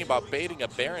maybe thinking about baiting a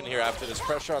Baron here after this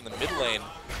pressure on the mid lane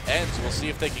ends. We'll see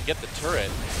if they can get the turret.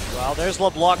 Well, there's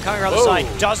LeBlanc coming around the side.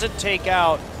 Doesn't take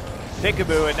out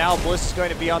Peekaboo, and now Bliss is going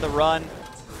to be on the run.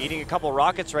 Eating a couple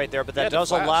rockets right there, but that does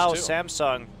allow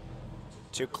Samsung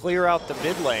to clear out the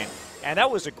mid lane. And that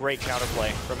was a great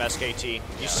counterplay from SKT.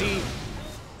 You see,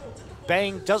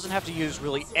 Bang doesn't have to use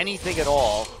really anything at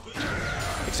all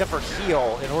except for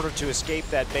heal in order to escape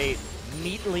that bait.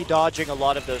 Neatly dodging a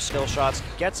lot of those skill shots,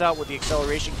 gets out with the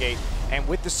acceleration gate, and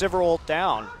with the Sivir ult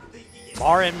down,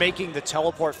 Marin making the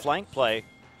teleport flank play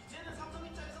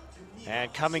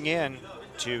and coming in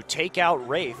to take out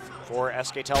Wraith for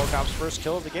SK Telecom's first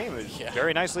kill of the game. It was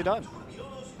very nicely done.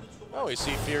 Oh, we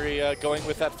see Fury going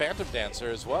with that Phantom Dancer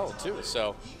as well, too.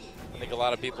 So I think a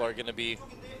lot of people are going to be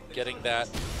getting that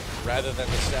rather than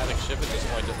the static ship at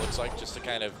this point, it looks like, just to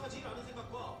kind of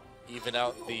even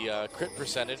out the crit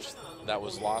percentage that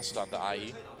was lost on the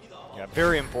IE. Yeah,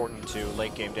 very important to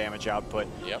late game damage output.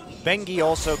 Yep. Bengi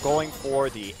also going for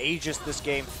the Aegis this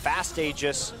game, fast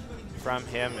Aegis from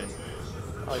him, and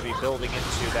probably be building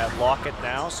into that locket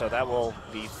now, so that will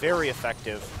be very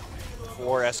effective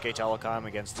for SK Telecom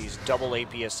against these double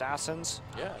AP assassins.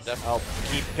 Yeah, definitely. Help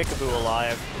keep Peekaboo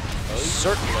alive.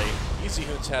 Certainly. Easy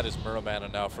Hoon's had his Muro mana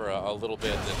now for a little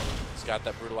bit, and he's got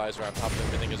that Brutalizer on top of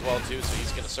everything as well too, so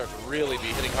he's going to start to really be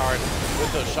hitting hard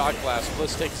with those Shock Blasts.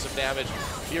 Bliss taking some damage,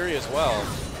 Fury as well,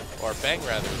 or Bang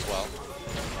rather as well.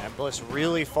 And Bliss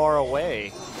really far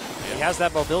away. He has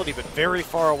that mobility, but very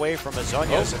far away from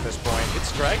Azonios at this point.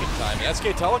 It's Dragon time. And SK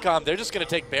Telecom, they're just going to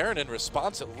take Baron in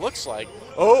response, it looks like.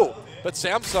 Oh, but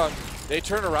Samsung, they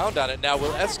turn around on it. Now,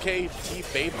 will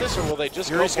SKT bait this, or will they just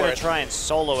Fury's go for it? Going to try and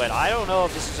solo it. I don't know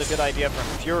if this is a good idea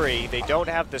from Fury. They don't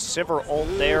have the Sivir ult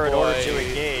there in order to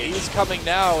engage. He's coming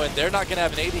now, and they're not going to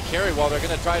have an AD carry while they're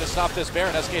going to try to stop this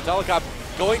Baron. SK Telecom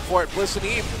going for it. Bliss and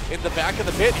Eve in the back of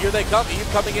the pit. Here they come. Eve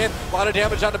coming in. A lot of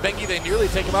damage onto Bengi. They nearly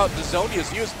take him out. The Zonia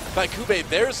is used by Kube.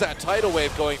 There's that tidal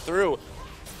wave going through.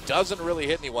 Doesn't really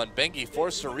hit anyone. Bengi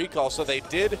forced to recall, so they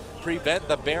did prevent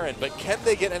the Baron. But can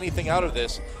they get anything out of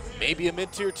this? Maybe a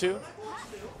mid-tier 2?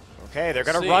 Okay, they're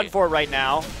going to run for it right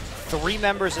now. 3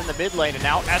 members in the mid lane, and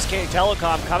now SK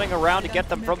Telecom coming around to get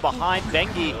them from behind.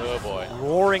 Bengi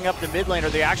roaring up the mid lane. Are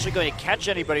they actually going to catch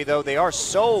anybody, though? They are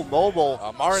so mobile.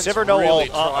 Marin's Sivir no really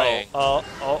ult.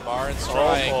 trying. Marin's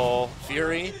trying.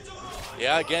 Fury.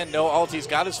 Yeah, again, no ult. He's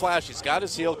got his flash. He's got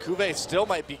his heal. Kuve still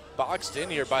might be boxed in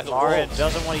here by the Marin wolves.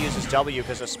 doesn't want to use his W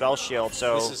because of spell shield.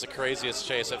 So this is the craziest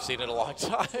chase I've seen in a long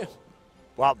time.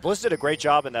 Wow, Bliss did a great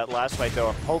job in that last fight, though,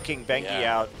 of poking Bengi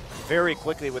out very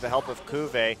quickly with the help of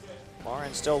Kuve.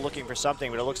 Marin still looking for something,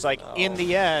 but it looks like in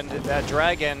the end, that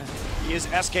dragon is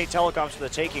SK Telecom's for the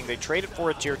taking. They traded for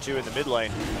a tier 2 in the mid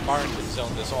lane. Marin can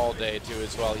zone this all day, too,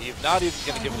 as well. Eve not even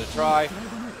going to give it a try.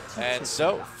 And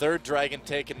so, third dragon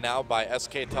taken now by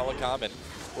SK Telecom, and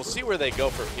we'll see where they go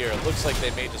from here. It looks like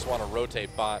they may just want to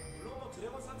rotate bot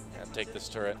and take this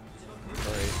turret.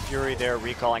 Fury there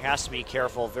recalling. Has to be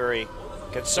careful, very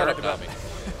concerned about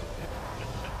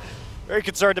very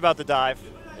concerned about the dive.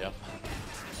 Yep.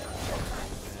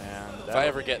 And if I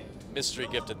ever get mystery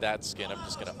gifted that skin, I'm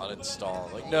just going to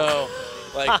uninstall. Like, no.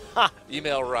 Like,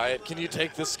 email Riot, can you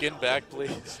take the skin back,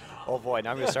 please? Oh boy,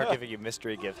 now I'm going to start giving you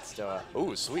mystery gifts.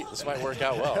 Ooh, sweet. This might work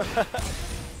out well.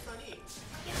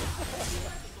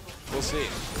 We'll see.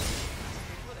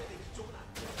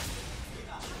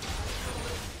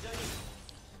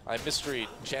 I mystery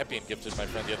champion gifted my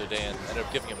friend the other day and ended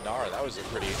up giving him Nara. That was a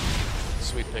pretty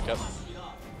sweet pickup.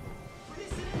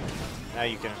 Now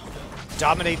you can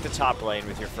dominate the top lane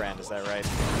with your friend, is that right?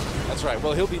 That's right.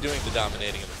 Well, he'll be doing the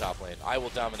dominating in the top lane. I will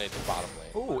dominate the bottom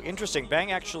lane. Ooh, interesting.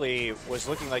 Bang actually was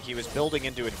looking like he was building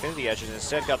into Infinity Edge and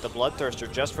instead got the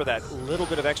Bloodthirster just for that little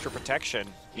bit of extra protection.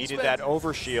 Needed that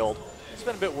overshield. He's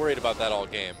been a bit worried about that all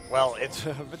game. Well, it's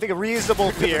I think a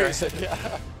reasonable fear.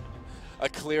 Yeah. A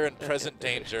clear and present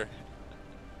danger.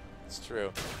 It's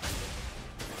true.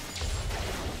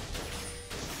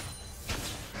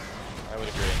 I would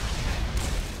agree.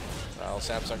 Well,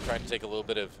 Samsung trying to take a little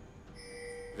bit of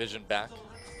vision back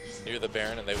near the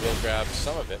Baron, and they will grab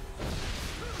some of it,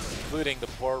 including the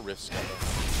poor Rift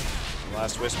Scuttle.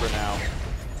 Last Whisper now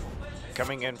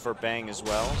coming in for Bang as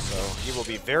well, so he will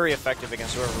be very effective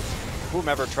against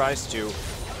whomever tries to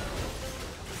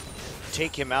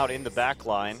take him out in the back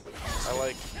line. I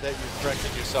like that you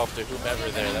corrected yourself to whomever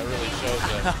there. That really shows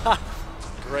a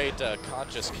great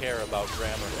conscious care about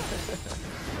grammar.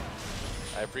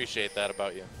 I appreciate that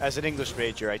about you. As an English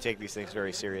major, I take these things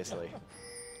very seriously.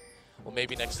 Well,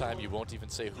 maybe next time you won't even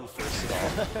say who first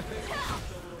at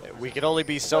all. We can only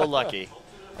be so lucky.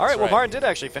 All right, well, Martin did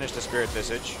actually finish the Spirit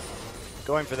Visage,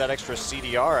 going for that extra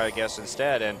CDR, I guess,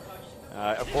 instead. And,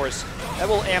 of course, that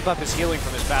will amp up his healing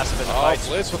from his passive in the fight.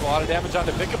 Bliss with a lot of damage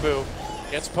onto Peekaboo.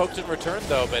 Gets poked in return,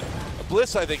 though, but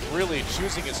Bliss, I think, really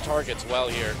choosing his targets well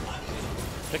here.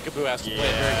 Peekaboo has to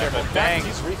play very careful. Bang,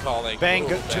 he's recalling. Bang,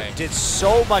 Bang did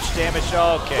so much damage.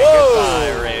 Okay,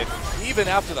 goodbye, Wraith. Even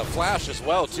after the flash as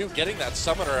well, too, getting that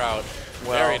summoner out.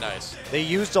 Well, very nice. They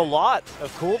used a lot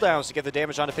of cooldowns to get the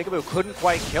damage onto Peekaboo. Couldn't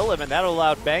quite kill him, and that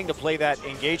allowed Bang to play that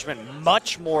engagement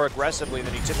much more aggressively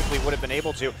than he typically would have been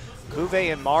able to.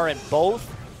 Kuve and Marin both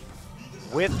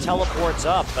with teleports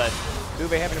up, but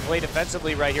Kuve having to play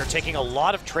defensively right here, taking a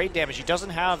lot of trade damage. He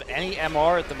doesn't have any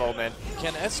MR at the moment.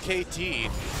 Can SKT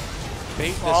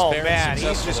bait this Oh Baron man, he's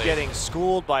just successfully. getting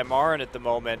schooled by Marin at the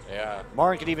moment. Yeah.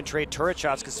 Marin can even trade turret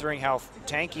shots considering how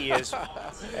tanky he is.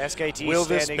 SKT Will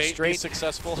this standing bait be straight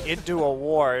successful? into a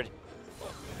ward.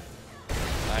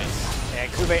 Nice.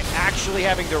 And Kube actually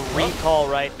having to recall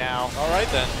right now. All right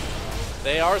then.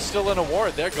 They are still in a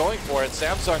ward. They're going for it.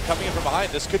 Samsung coming in from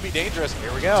behind. This could be dangerous.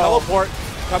 Here we go. Teleport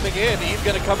coming in. Eve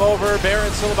going to come over.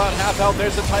 Baron still about half health.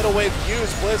 There's the tidal wave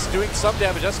used. Bliss doing some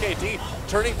damage. SKT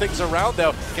turning things around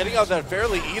though. Getting out there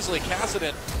fairly easily.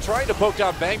 Kassadin trying to poke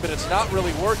down Bang, but it's not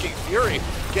really working. Fury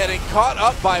getting caught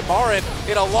up by Marin.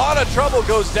 In a lot of trouble.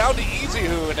 Goes down to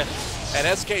EasyHoon.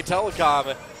 And SK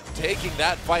Telecom taking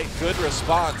that fight. Good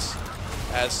response.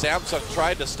 As Samsung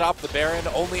tried to stop the Baron,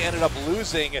 only ended up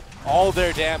losing all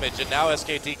their damage, and now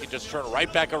SKT can just turn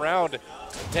right back around and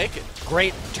take it.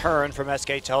 Great turn from SK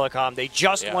Telecom. They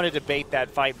just wanted to bait that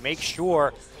fight, make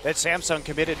sure that Samsung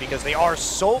committed because they are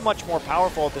so much more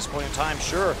powerful at this point in time.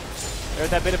 Sure, they're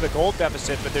at that bit of a gold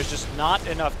deficit, but there's just not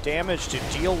enough damage to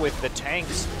deal with the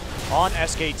tanks on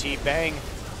SKT. Bang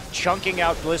chunking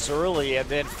out Bliss early and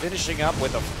then finishing up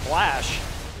with a flash.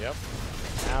 Yep.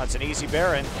 Now it's an easy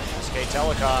Baron. SK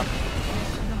Telecom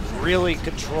really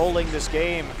controlling this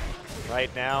game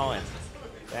right now, and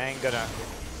Bang gonna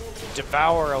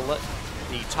devour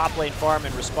the top lane farm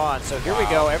in response. So here we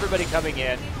go, everybody coming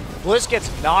in. Bliss gets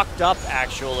knocked up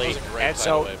actually, and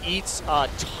so eats a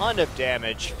ton of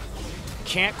damage.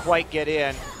 Can't quite get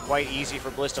in. Quite easy for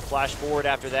Bliss to flash forward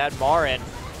after that. Marin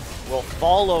will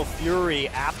follow Fury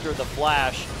after the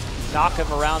flash. Knock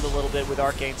him around a little bit with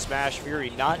Arcane Smash. Fury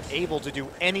not able to do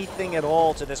anything at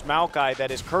all to this Maokai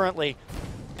that is currently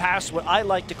past what I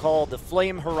like to call the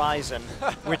flame horizon,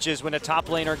 which is when a top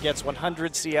laner gets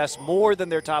 100 CS more than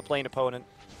their top lane opponent.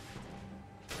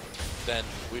 Then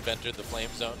we've entered the flame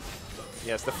zone.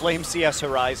 Yes, the flame CS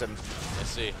horizon. I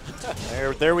see.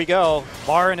 There we go.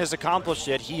 Marin has accomplished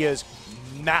it. He is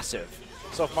massive.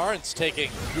 So if Marin's taking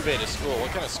Kube to school, what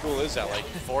kind of school is that? Like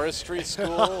forestry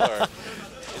school, or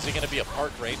is he going to be a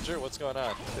park ranger? What's going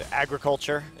on?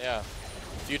 Agriculture. Yeah.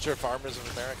 Future farmers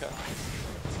of America.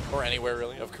 Or anywhere,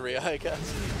 really, of Korea, I guess.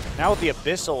 Now with the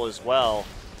Abyssal as well,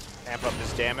 amp up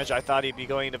his damage. I thought he'd be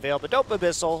going to Veil, but nope,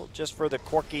 Abyssal, just for the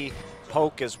quirky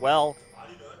poke as well.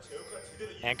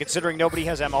 And considering nobody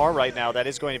has MR right now, that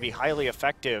is going to be highly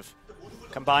effective.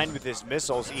 Combined with his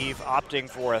missiles, Eve opting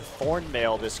for a Thorn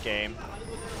Mail this game.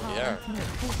 Yeah.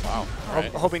 Wow.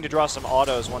 Right. Hoping to draw some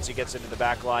autos once he gets into the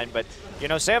back line. But, you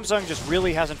know, Samsung just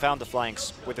really hasn't found the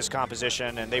flanks with this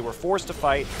composition, and they were forced to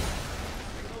fight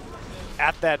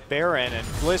at that Baron, and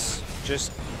Bliss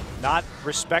just not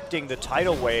respecting the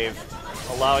tidal wave,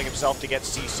 allowing himself to get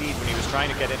CC'd when he was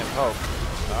trying to get in and poke.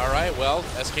 All right, well,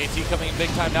 SKT coming in big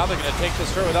time now. They're going to take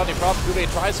this turn without any problem. Kube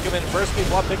tries to come in first.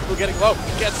 People up, Pickable getting low.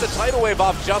 Gets the tidal wave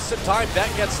off just in time.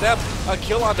 That gets them a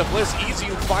kill onto Bliss.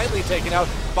 EasyHoon finally taken out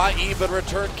by Eve, but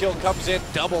return kill comes in.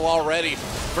 Double already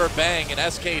for Bang and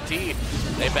SKT.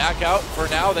 They back out for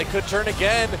now. They could turn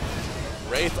again.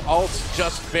 Wraith ults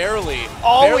just barely.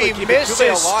 Oh, barely he missed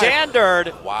his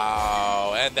standard.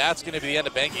 Wow, and that's going to be the end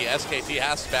of Banky. SKT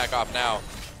has to back off now.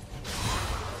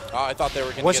 Oh, I thought they were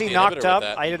going to get the Was he knocked up?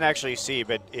 That. I didn't actually see,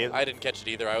 but I didn't catch it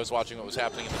either. I was watching what was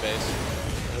happening in the base.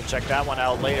 We'll check that one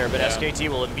out later, but SKT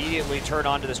will immediately turn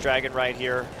onto this Dragon right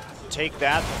here. Take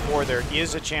that before there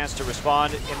is a chance to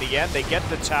respond. In the end, they get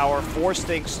the tower, force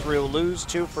things through, lose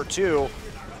 2 for 2.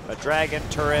 A Dragon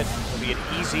turret will be an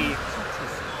easy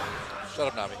Shut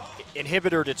up, Nami.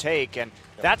 inhibitor to take, and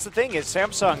that's the thing is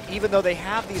Samsung, even though they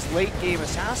have these late game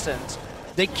assassins,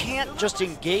 they can't just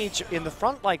engage in the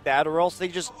front like that, or else they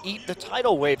just eat the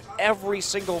tidal wave every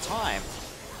single time.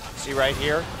 See right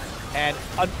here? And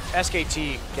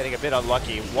SKT getting a bit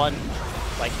unlucky. One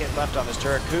hit left on this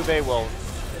turret. Kube will...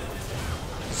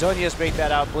 Zhonya's bait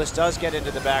that out. Bliss does get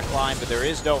into the back line, but there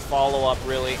is no follow-up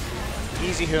really.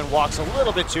 EasyHoon walks a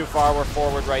little bit too far.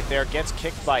 Forward right there. Gets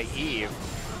kicked by Eve.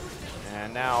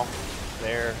 And now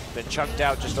they're been chunked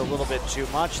out just a little bit too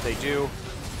much. They do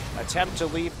attempt to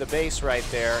leave the base right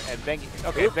there, and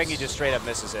Bengi just straight up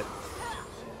misses it.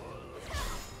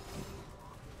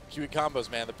 QE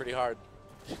combos, man, they're pretty hard.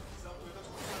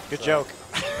 Good joke.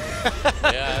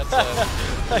 Yeah, it's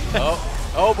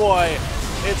oh boy,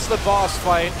 it's the boss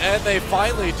fight, and they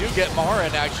finally do get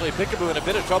Marin, actually. Pickaboo in a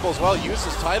bit of trouble as well,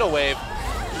 uses tidal wave.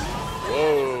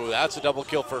 Whoa, that's a double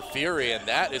kill for Fury, and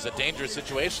that is a dangerous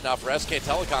situation now for SK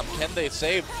Telecom. Can they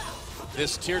save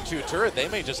this tier 2 turret? They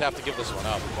may just have to give this one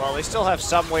up. Well, they still have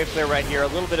some wave clear right here, a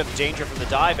little bit of danger from the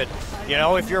dive, and you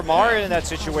know, if you're Marin in that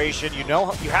situation, you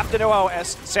have to know how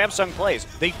Samsung plays.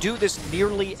 They do this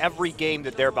nearly every game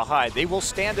that they're behind. They will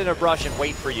stand in a brush and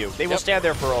wait for you. They will stand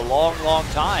there for a long, long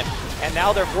time. and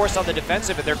now they're forced on the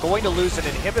defensive, and they're going to lose an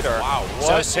inhibitor. Wow,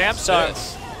 so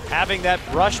Samsung having that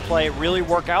rush play really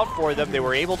work out for them. They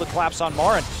were able to collapse on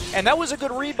Marin, and that was a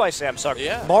good read by Samsung.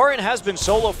 Yeah. Marin has been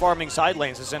solo farming side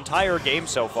lanes this entire game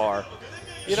so far.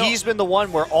 He's been the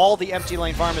one where all the empty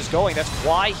lane farm is going. That's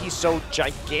why he's so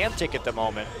gigantic at the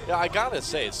moment. Yeah, I gotta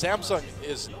say, Samsung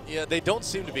is, they don't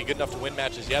seem to be good enough to win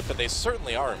matches yet, but they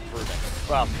certainly are improving.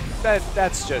 Well,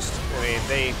 that's just, I mean,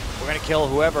 they were going to kill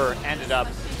whoever ended up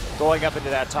going up into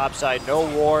that top side. No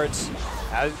wards.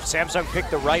 Samsung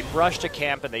picked the right brush to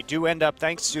camp, and they do end up,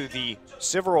 thanks to the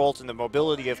Sivir ult and the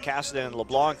mobility of Kassadin and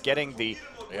LeBlanc, getting the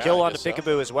kill onto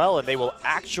Peekaboo as well, and they will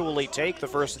actually take the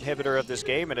first inhibitor of this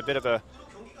game in a bit of a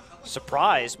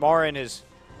surprise. Marin is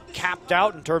capped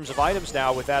out in terms of items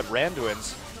now with that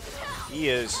Randuin's. He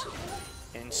is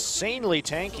insanely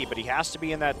tanky, but he has to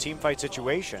be in that team fight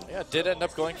situation. Yeah, did end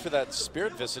up going for that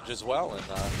Spirit Visage as well, and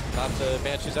not the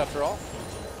Banshees after all.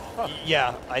 Huh.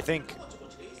 Yeah, I think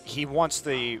he wants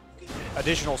the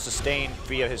additional sustain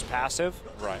via his passive.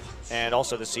 Right. And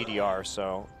also the CDR,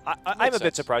 so I'm a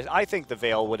bit surprised. I think the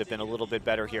Veil would have been a little bit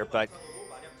better here, but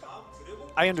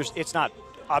I understand it's not,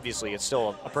 obviously, it's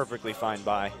still a perfectly fine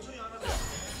buy.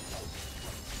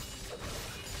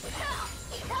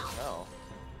 No.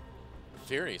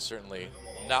 Fury certainly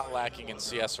not lacking in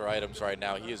CS or items right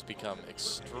now. He has become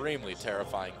extremely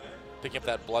terrifying. Picking up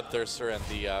that Bloodthirster and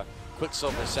the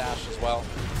Quicksilver sash as well.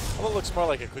 Although it looks more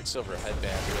like a Quicksilver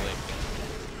headband, really.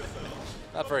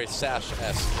 Not very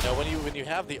sash-esque. You know, when you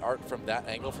have the art from that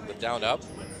angle, from the down up,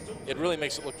 it really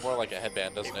makes it look more like a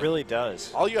headband, doesn't it? It really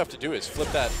does. All you have to do is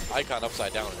flip that icon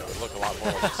upside down and it would look a lot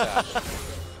more like a sash.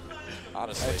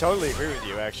 Honestly. I totally agree with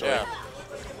you, actually. Yeah.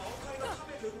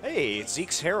 Hey, it's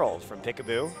Zeke's Herald from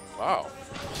Peekaboo. Wow.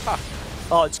 Huh.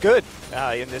 Oh, it's good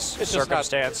in this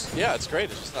circumstance. Yeah, it's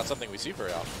great. It's just not something we see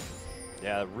very often.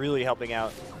 Yeah, really helping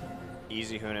out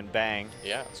EasyHoon and Bang.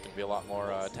 Yeah, it's going to be a lot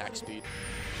more attack speed.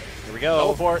 Here we go.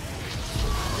 Go for it.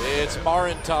 It's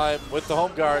Marin time with the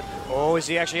home guard. Oh, is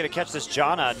he actually going to catch this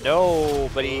Janna? No,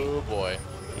 but oh boy.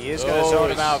 He is going to zone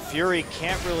him out. Fury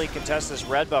can't really contest this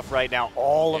red buff right now.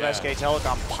 All of SK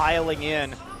Telecom piling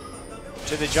in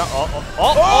to the jump.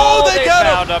 They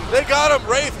found him. They got him.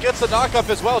 Wraith gets the knockup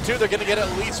as well, too. They're going to get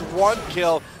at least one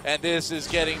kill, and this is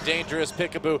getting dangerous.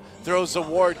 Peekaboo throws the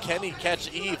ward. Can he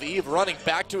catch Eve? Eve running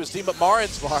back to his team, but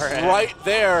Marin's right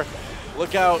there.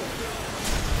 Look out.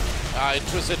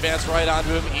 Twist advance right onto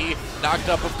him. Eve knocked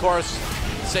up, of course.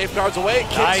 Safeguards away.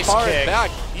 Kicks Marin back.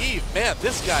 Eve, man,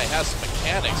 this guy has some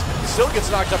mechanics. Still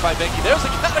gets knocked up by Bengi. There's a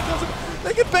cataclysm.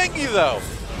 They get Bengi, though.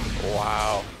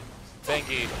 Wow.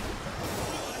 Bengi.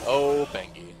 Oh,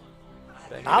 Bengi.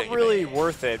 Not really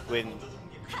worth it when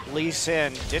Lee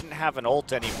Sin didn't have an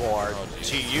ult anymore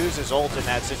to use his ult in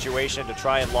that situation to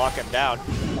try and lock him down.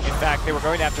 In fact, they were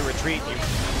going to have to retreat.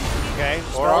 Okay,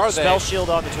 or are they? Spell shield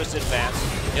on the twisted advance.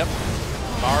 Yep.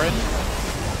 Marin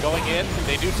going in.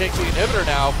 They do take the inhibitor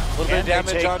now. A little bit of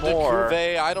damage onto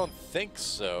Cuvée. I don't think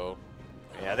so.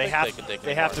 Yeah, they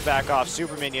have to back off.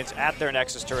 Super minions at their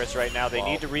Nexus turrets right now. They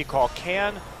need to recall.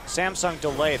 Can Samsung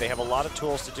delay? They have a lot of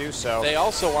tools to do so. They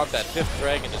also want that 5th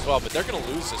dragon as well, but they're going to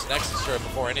lose this Nexus turret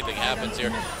before anything happens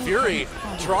here. Fury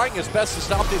trying his best to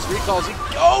stop these recalls.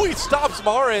 He stops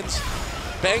Marin's.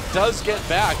 Bang does get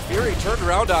back. Fury turned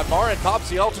around on Marin, pops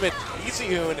the ultimate.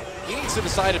 EasyHoon, he needs to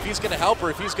decide if he's going to help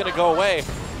or if he's going to go away.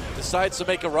 Decides to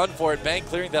make a run for it. Bang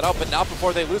clearing that up, but not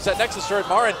before they lose that Nexus turret.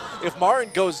 Marin, if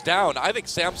Marin goes down, I think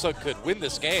Samsung could win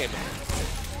this game.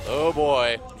 Oh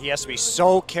boy. He has to be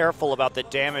so careful about the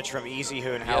damage from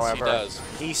EasyHoon, however. Yes,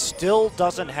 he does. He still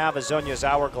doesn't have a Zhonya's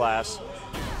Hourglass.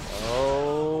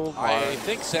 Oh my. I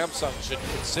think Samsung should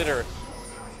consider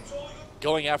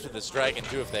going after this dragon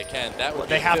too if they can. That would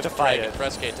be they have to fight it for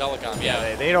SK Telecom.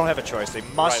 Yeah, they don't have a choice. They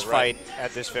must fight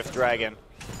at this 5th dragon.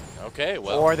 Okay,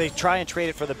 well. Or they try and trade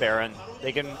it for the Baron.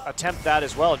 They can attempt that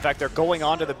as well. In fact, they're going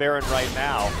on to the Baron right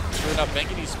now. Sure enough,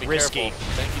 Bengi needs to be risky.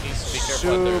 careful. Bengi needs to be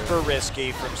careful. Super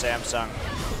risky from Samsung.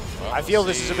 Well, I feel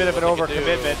this is a bit of an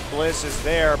overcommitment. Bliss is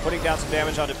there, putting down some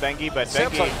damage onto Bengi, but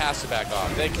Samsung has to back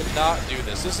off. They cannot do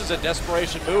this. This is a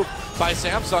desperation move by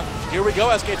Samsung. Here we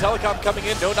go, SK Telecom coming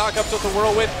in. No knockups with the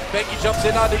Whirlwind. Bengi jumps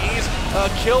in onto Ease.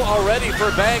 Kill already for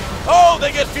Bang. Oh,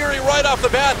 they get Fury right off the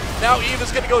bat. Now Eve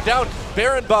is going to go down.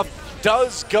 Baron buff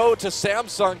does go to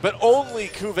Samsung, but only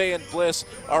Cuvée and Bliss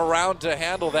around to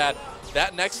handle that.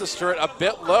 That Nexus turret a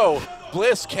bit low.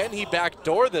 Bliss, can he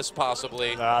backdoor this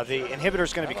possibly? The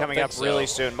inhibitor's going to be coming up really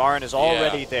soon. Marin is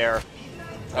already there.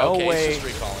 No way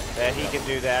that he can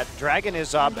do that. Dragon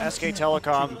is up. SK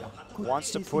Telecom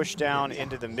wants to push down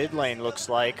into the mid lane, looks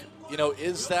like. You know,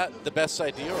 is that the best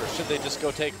idea, or should they just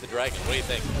go take the dragon? What do you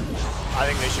think? I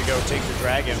think they should go take the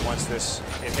dragon once this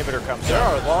inhibitor comes There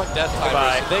out. are long death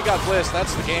timers. They got Bliss.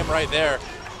 That's the game right there.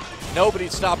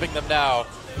 Nobody's stopping them now.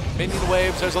 Minion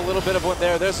waves, there's a little bit of one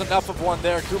there. There's enough of one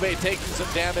there. Kube taking some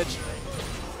damage.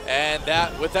 And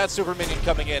that, with that super minion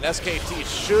coming in, SKT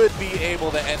should be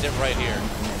able to end it right here.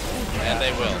 And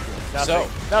they will.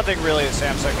 Nothing really that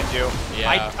Samsung can do.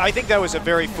 Yeah. I think that was a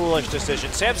very foolish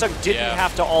decision. Samsung didn't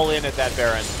have to all in at that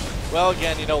Baron. Well,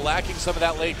 again, you know, lacking some of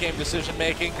that late game decision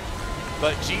making.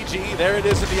 But GG, there it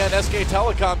is at the end. SK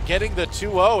Telecom getting the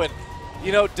 2-0. And,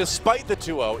 you know, despite the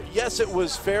 2-0, yes, it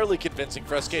was fairly convincing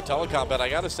for SK Telecom. But I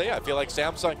got to say, I feel like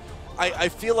Samsung, I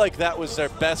feel like that was their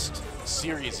best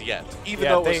series yet, even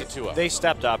though it was a 2-0. They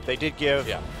stepped up. They did give.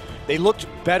 Yeah. They looked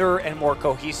better and more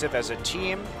cohesive as a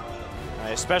team,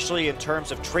 especially in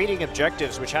terms of trading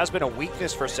objectives, which has been a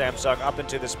weakness for Samsung up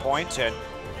until this point. And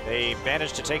they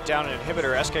managed to take down an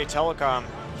inhibitor, SK Telecom,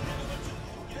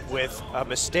 with a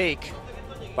mistake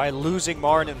by losing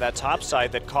Marin in that top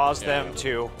side that caused them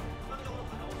to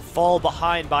fall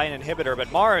behind by an inhibitor.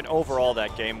 But Marin overall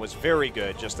that game was very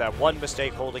good. Just that one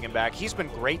mistake holding him back. He's been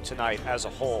great tonight as a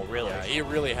whole, really. Yeah, he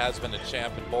really has been a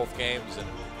champ in both games. And,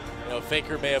 you know,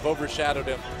 Faker may have overshadowed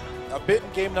him a bit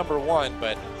in game number 1,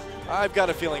 but I've got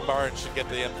a feeling Marin should get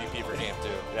the MVP for game 2.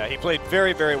 Yeah, he played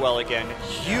very, very well again.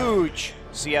 Huge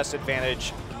CS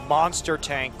advantage, monster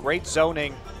tank, great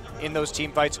zoning in those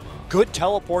team fights. Good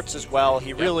teleports as well.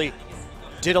 He really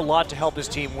did a lot to help his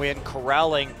team win,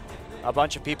 corralling a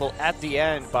bunch of people at the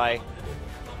end by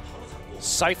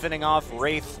siphoning off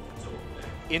Wraith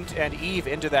and Eve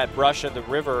into that brush of the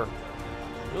river.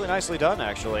 Really nicely done,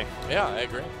 actually. Yeah, I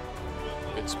agree.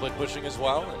 Good split pushing as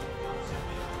well. And,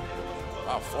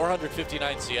 wow,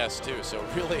 459 CS too, so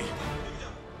really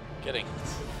getting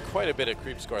quite a bit of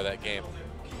creep score that game.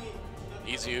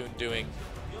 Easyun doing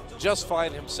just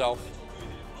fine himself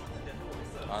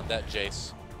on that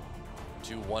Jace.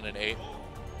 2-1-8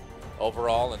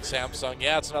 overall, and Samsung,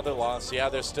 yeah, it's another loss. Yeah,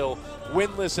 they're still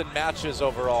winless in matches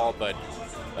overall, but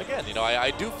again, you know,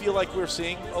 I do feel like we're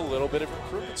seeing a little bit of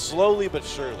improvement, slowly but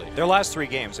surely. Their last 3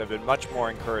 games have been much more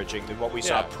encouraging than what we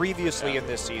saw previously in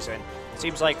this season. It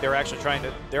seems like they're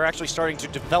actually starting to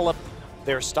develop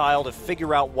their style to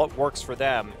figure out what works for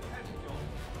them.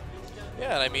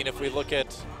 Yeah, and I mean, if we look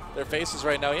at their faces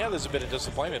right now, yeah, there's a bit of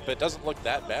disappointment, but it doesn't look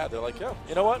that bad. They're like, yeah,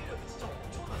 you know what?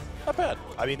 Not bad.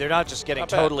 I mean, they're not just getting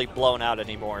totally blown out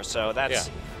anymore, so that's...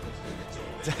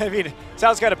 I mean, it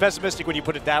sounds kind of pessimistic when you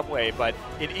put it that way, but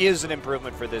it is an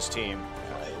improvement for this team.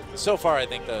 So far, I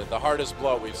think the hardest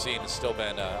blow we've seen has still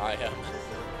been IM.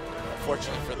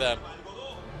 Unfortunately for them.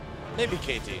 Maybe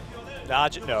KT.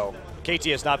 No, KT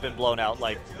has not been blown out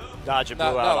like Najee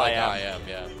blew out like IM.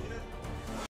 Yeah.